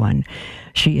 dear one.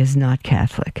 She is not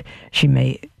Catholic. She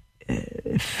may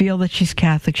feel that she's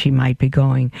Catholic. She might be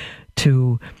going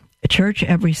to church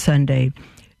every Sunday,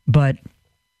 but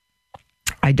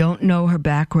I don't know her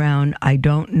background. I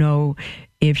don't know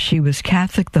if she was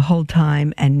Catholic the whole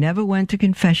time and never went to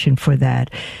confession for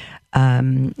that.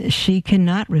 She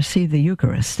cannot receive the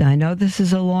Eucharist. I know this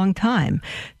is a long time,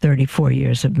 34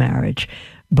 years of marriage,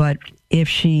 but if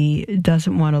she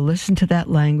doesn't want to listen to that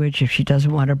language, if she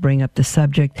doesn't want to bring up the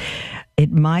subject,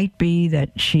 it might be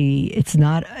that it's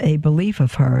not a belief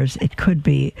of hers. It could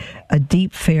be a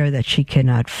deep fear that she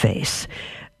cannot face.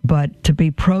 But to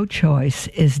be pro-choice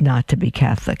is not to be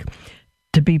Catholic.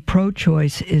 To be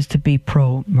pro-choice is to be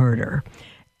pro-murder.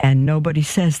 And nobody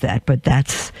says that, but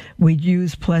we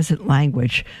use pleasant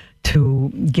language to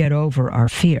get over our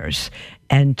fears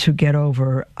and to get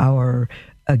over our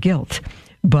guilt.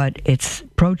 But it's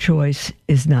pro-choice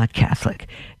is not Catholic.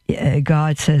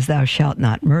 God says, thou shalt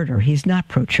not murder. He's not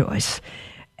pro-choice.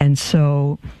 And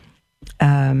so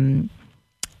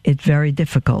it's very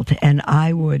difficult. And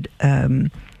I would,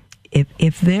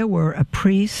 if there were a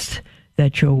priest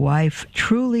that your wife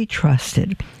truly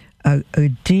trusted, a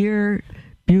dear,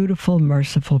 beautiful,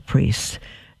 merciful priest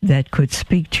that could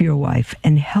speak to your wife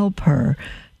and help her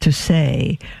to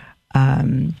say,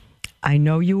 I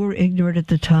know you were ignorant at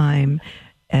the time.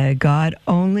 God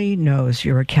only knows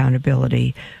your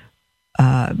accountability,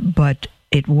 but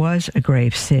it was a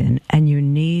grave sin, and you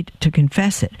need to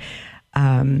confess it.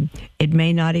 It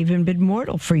may not even been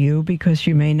mortal for you because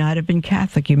you may not have been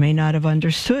Catholic. You may not have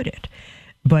understood it,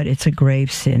 but it's a grave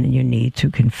sin, and you need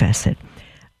to confess it.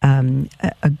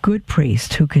 A good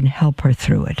priest who can help her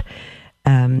through it.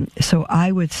 So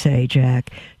I would say,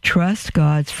 Jack, trust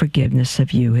God's forgiveness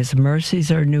of you. His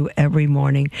mercies are new every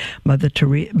morning. Mother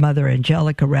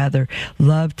Angelica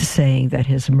loved saying that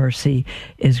his mercy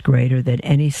is greater than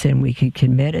any sin we could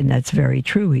commit, and that's very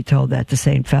true. He told that to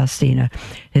St. Faustina.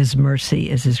 His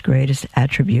mercy is his greatest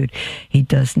attribute. He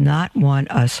does not want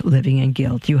us living in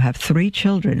guilt. You have 3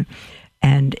 children,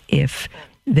 and if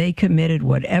they committed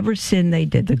whatever sin they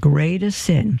did, the greatest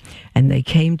sin, and they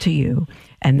came to you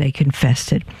and they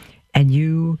confessed it, and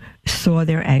you saw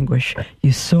their anguish,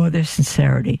 you saw their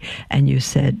sincerity, and you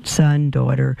said, son,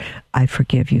 daughter, I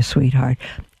forgive you, sweetheart.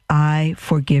 I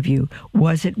forgive you.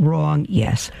 Was it wrong?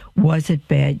 Yes. Was it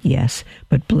bad? Yes.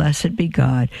 But blessed be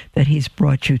God that he's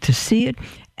brought you to see it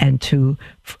and to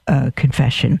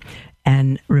confession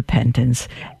and repentance,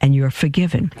 and you're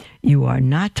forgiven. You are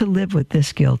not to live with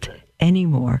this guilt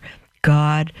anymore.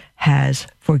 God has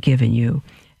forgiven you,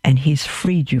 and he's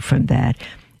freed you from that.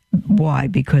 Why?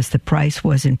 Because the price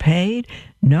wasn't paid?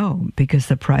 No, because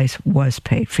the price was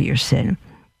paid for your sin.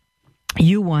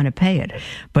 You want to pay it,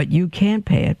 but you can't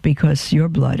pay it because your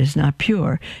blood is not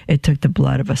pure. It took the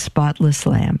blood of a spotless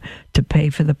lamb to pay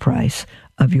for the price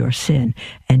of your sin,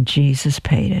 and Jesus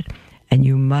paid it. And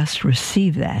you must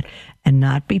receive that and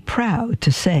not be proud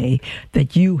to say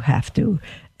that you have to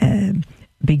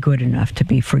be good enough to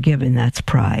be forgiven. That's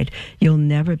pride. You'll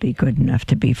never be good enough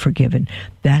to be forgiven.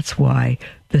 That's why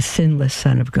the sinless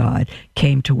Son of God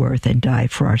came to earth and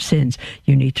died for our sins.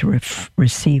 You need to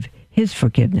receive His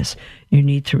forgiveness. You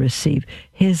need to receive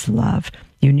His love.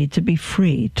 You need to be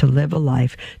free to live a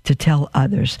life to tell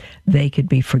others they could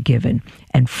be forgiven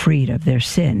and freed of their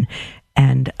sin.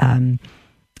 And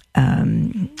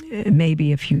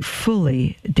maybe if you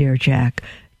fully, dear Jack,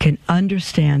 can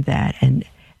understand that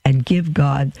and give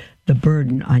God the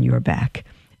burden on your back,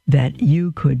 that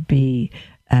you could be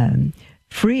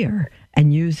freer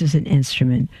and used as an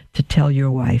instrument to tell your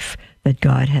wife that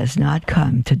God has not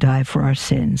come to die for our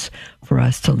sins, for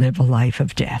us to live a life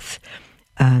of death,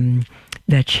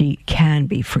 that she can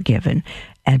be forgiven.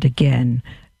 And again,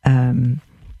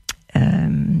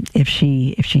 if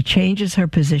she changes her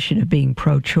position of being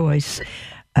pro-choice,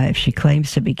 if she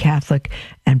claims to be Catholic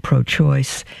and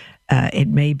pro-choice, it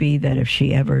may be that if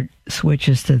she ever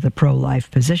switches to the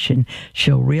pro-life position,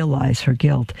 she'll realize her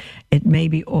guilt. It may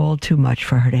be all too much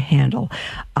for her to handle.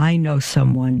 I know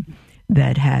someone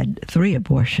that had 3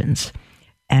 abortions,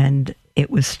 and it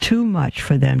was too much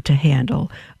for them to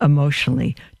handle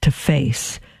emotionally, to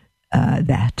face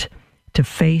that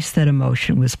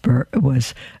emotion was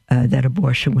that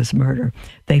abortion was murder.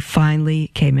 They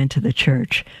finally came into the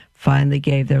church, finally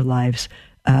gave their lives,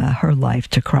 her life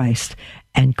to Christ,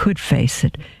 and could face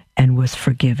it, and was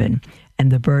forgiven.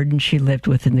 And the burden she lived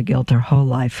with and the guilt her whole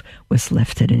life was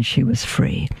lifted, and she was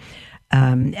free.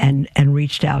 And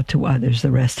reached out to others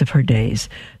the rest of her days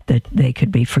that they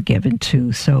could be forgiven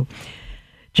too. So,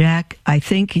 Jack, I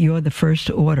think you're the first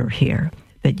order here,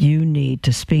 that you need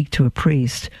to speak to a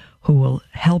priest who will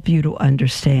help you to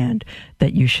understand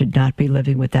that you should not be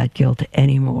living with that guilt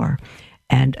anymore.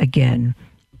 And again,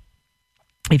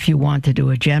 if you want to do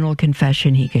a general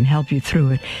confession, he can help you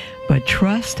through it. But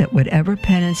trust that whatever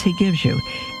penance he gives you,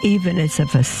 even as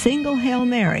if a single Hail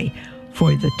Mary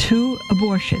for the 2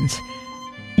 abortions,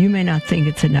 you may not think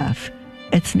it's enough.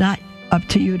 It's not up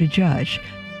to you to judge.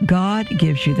 God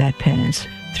gives you that penance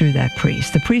through that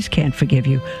priest. The priest can't forgive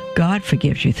you. God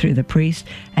forgives you through the priest,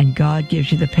 and God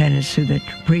gives you the penance through the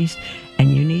priest,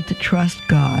 and you need to trust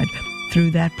God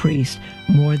through that priest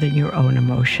more than your own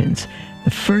emotions.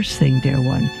 The first thing, dear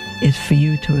one, is for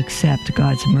you to accept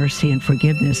God's mercy and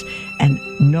forgiveness and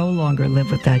no longer live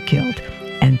with that guilt,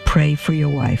 and pray for your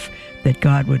wife that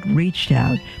God would reach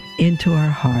out into her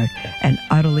heart and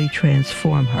utterly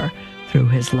transform her through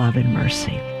His love and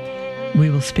mercy. We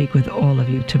will speak with all of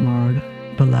you tomorrow.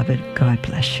 Beloved, God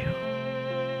bless you.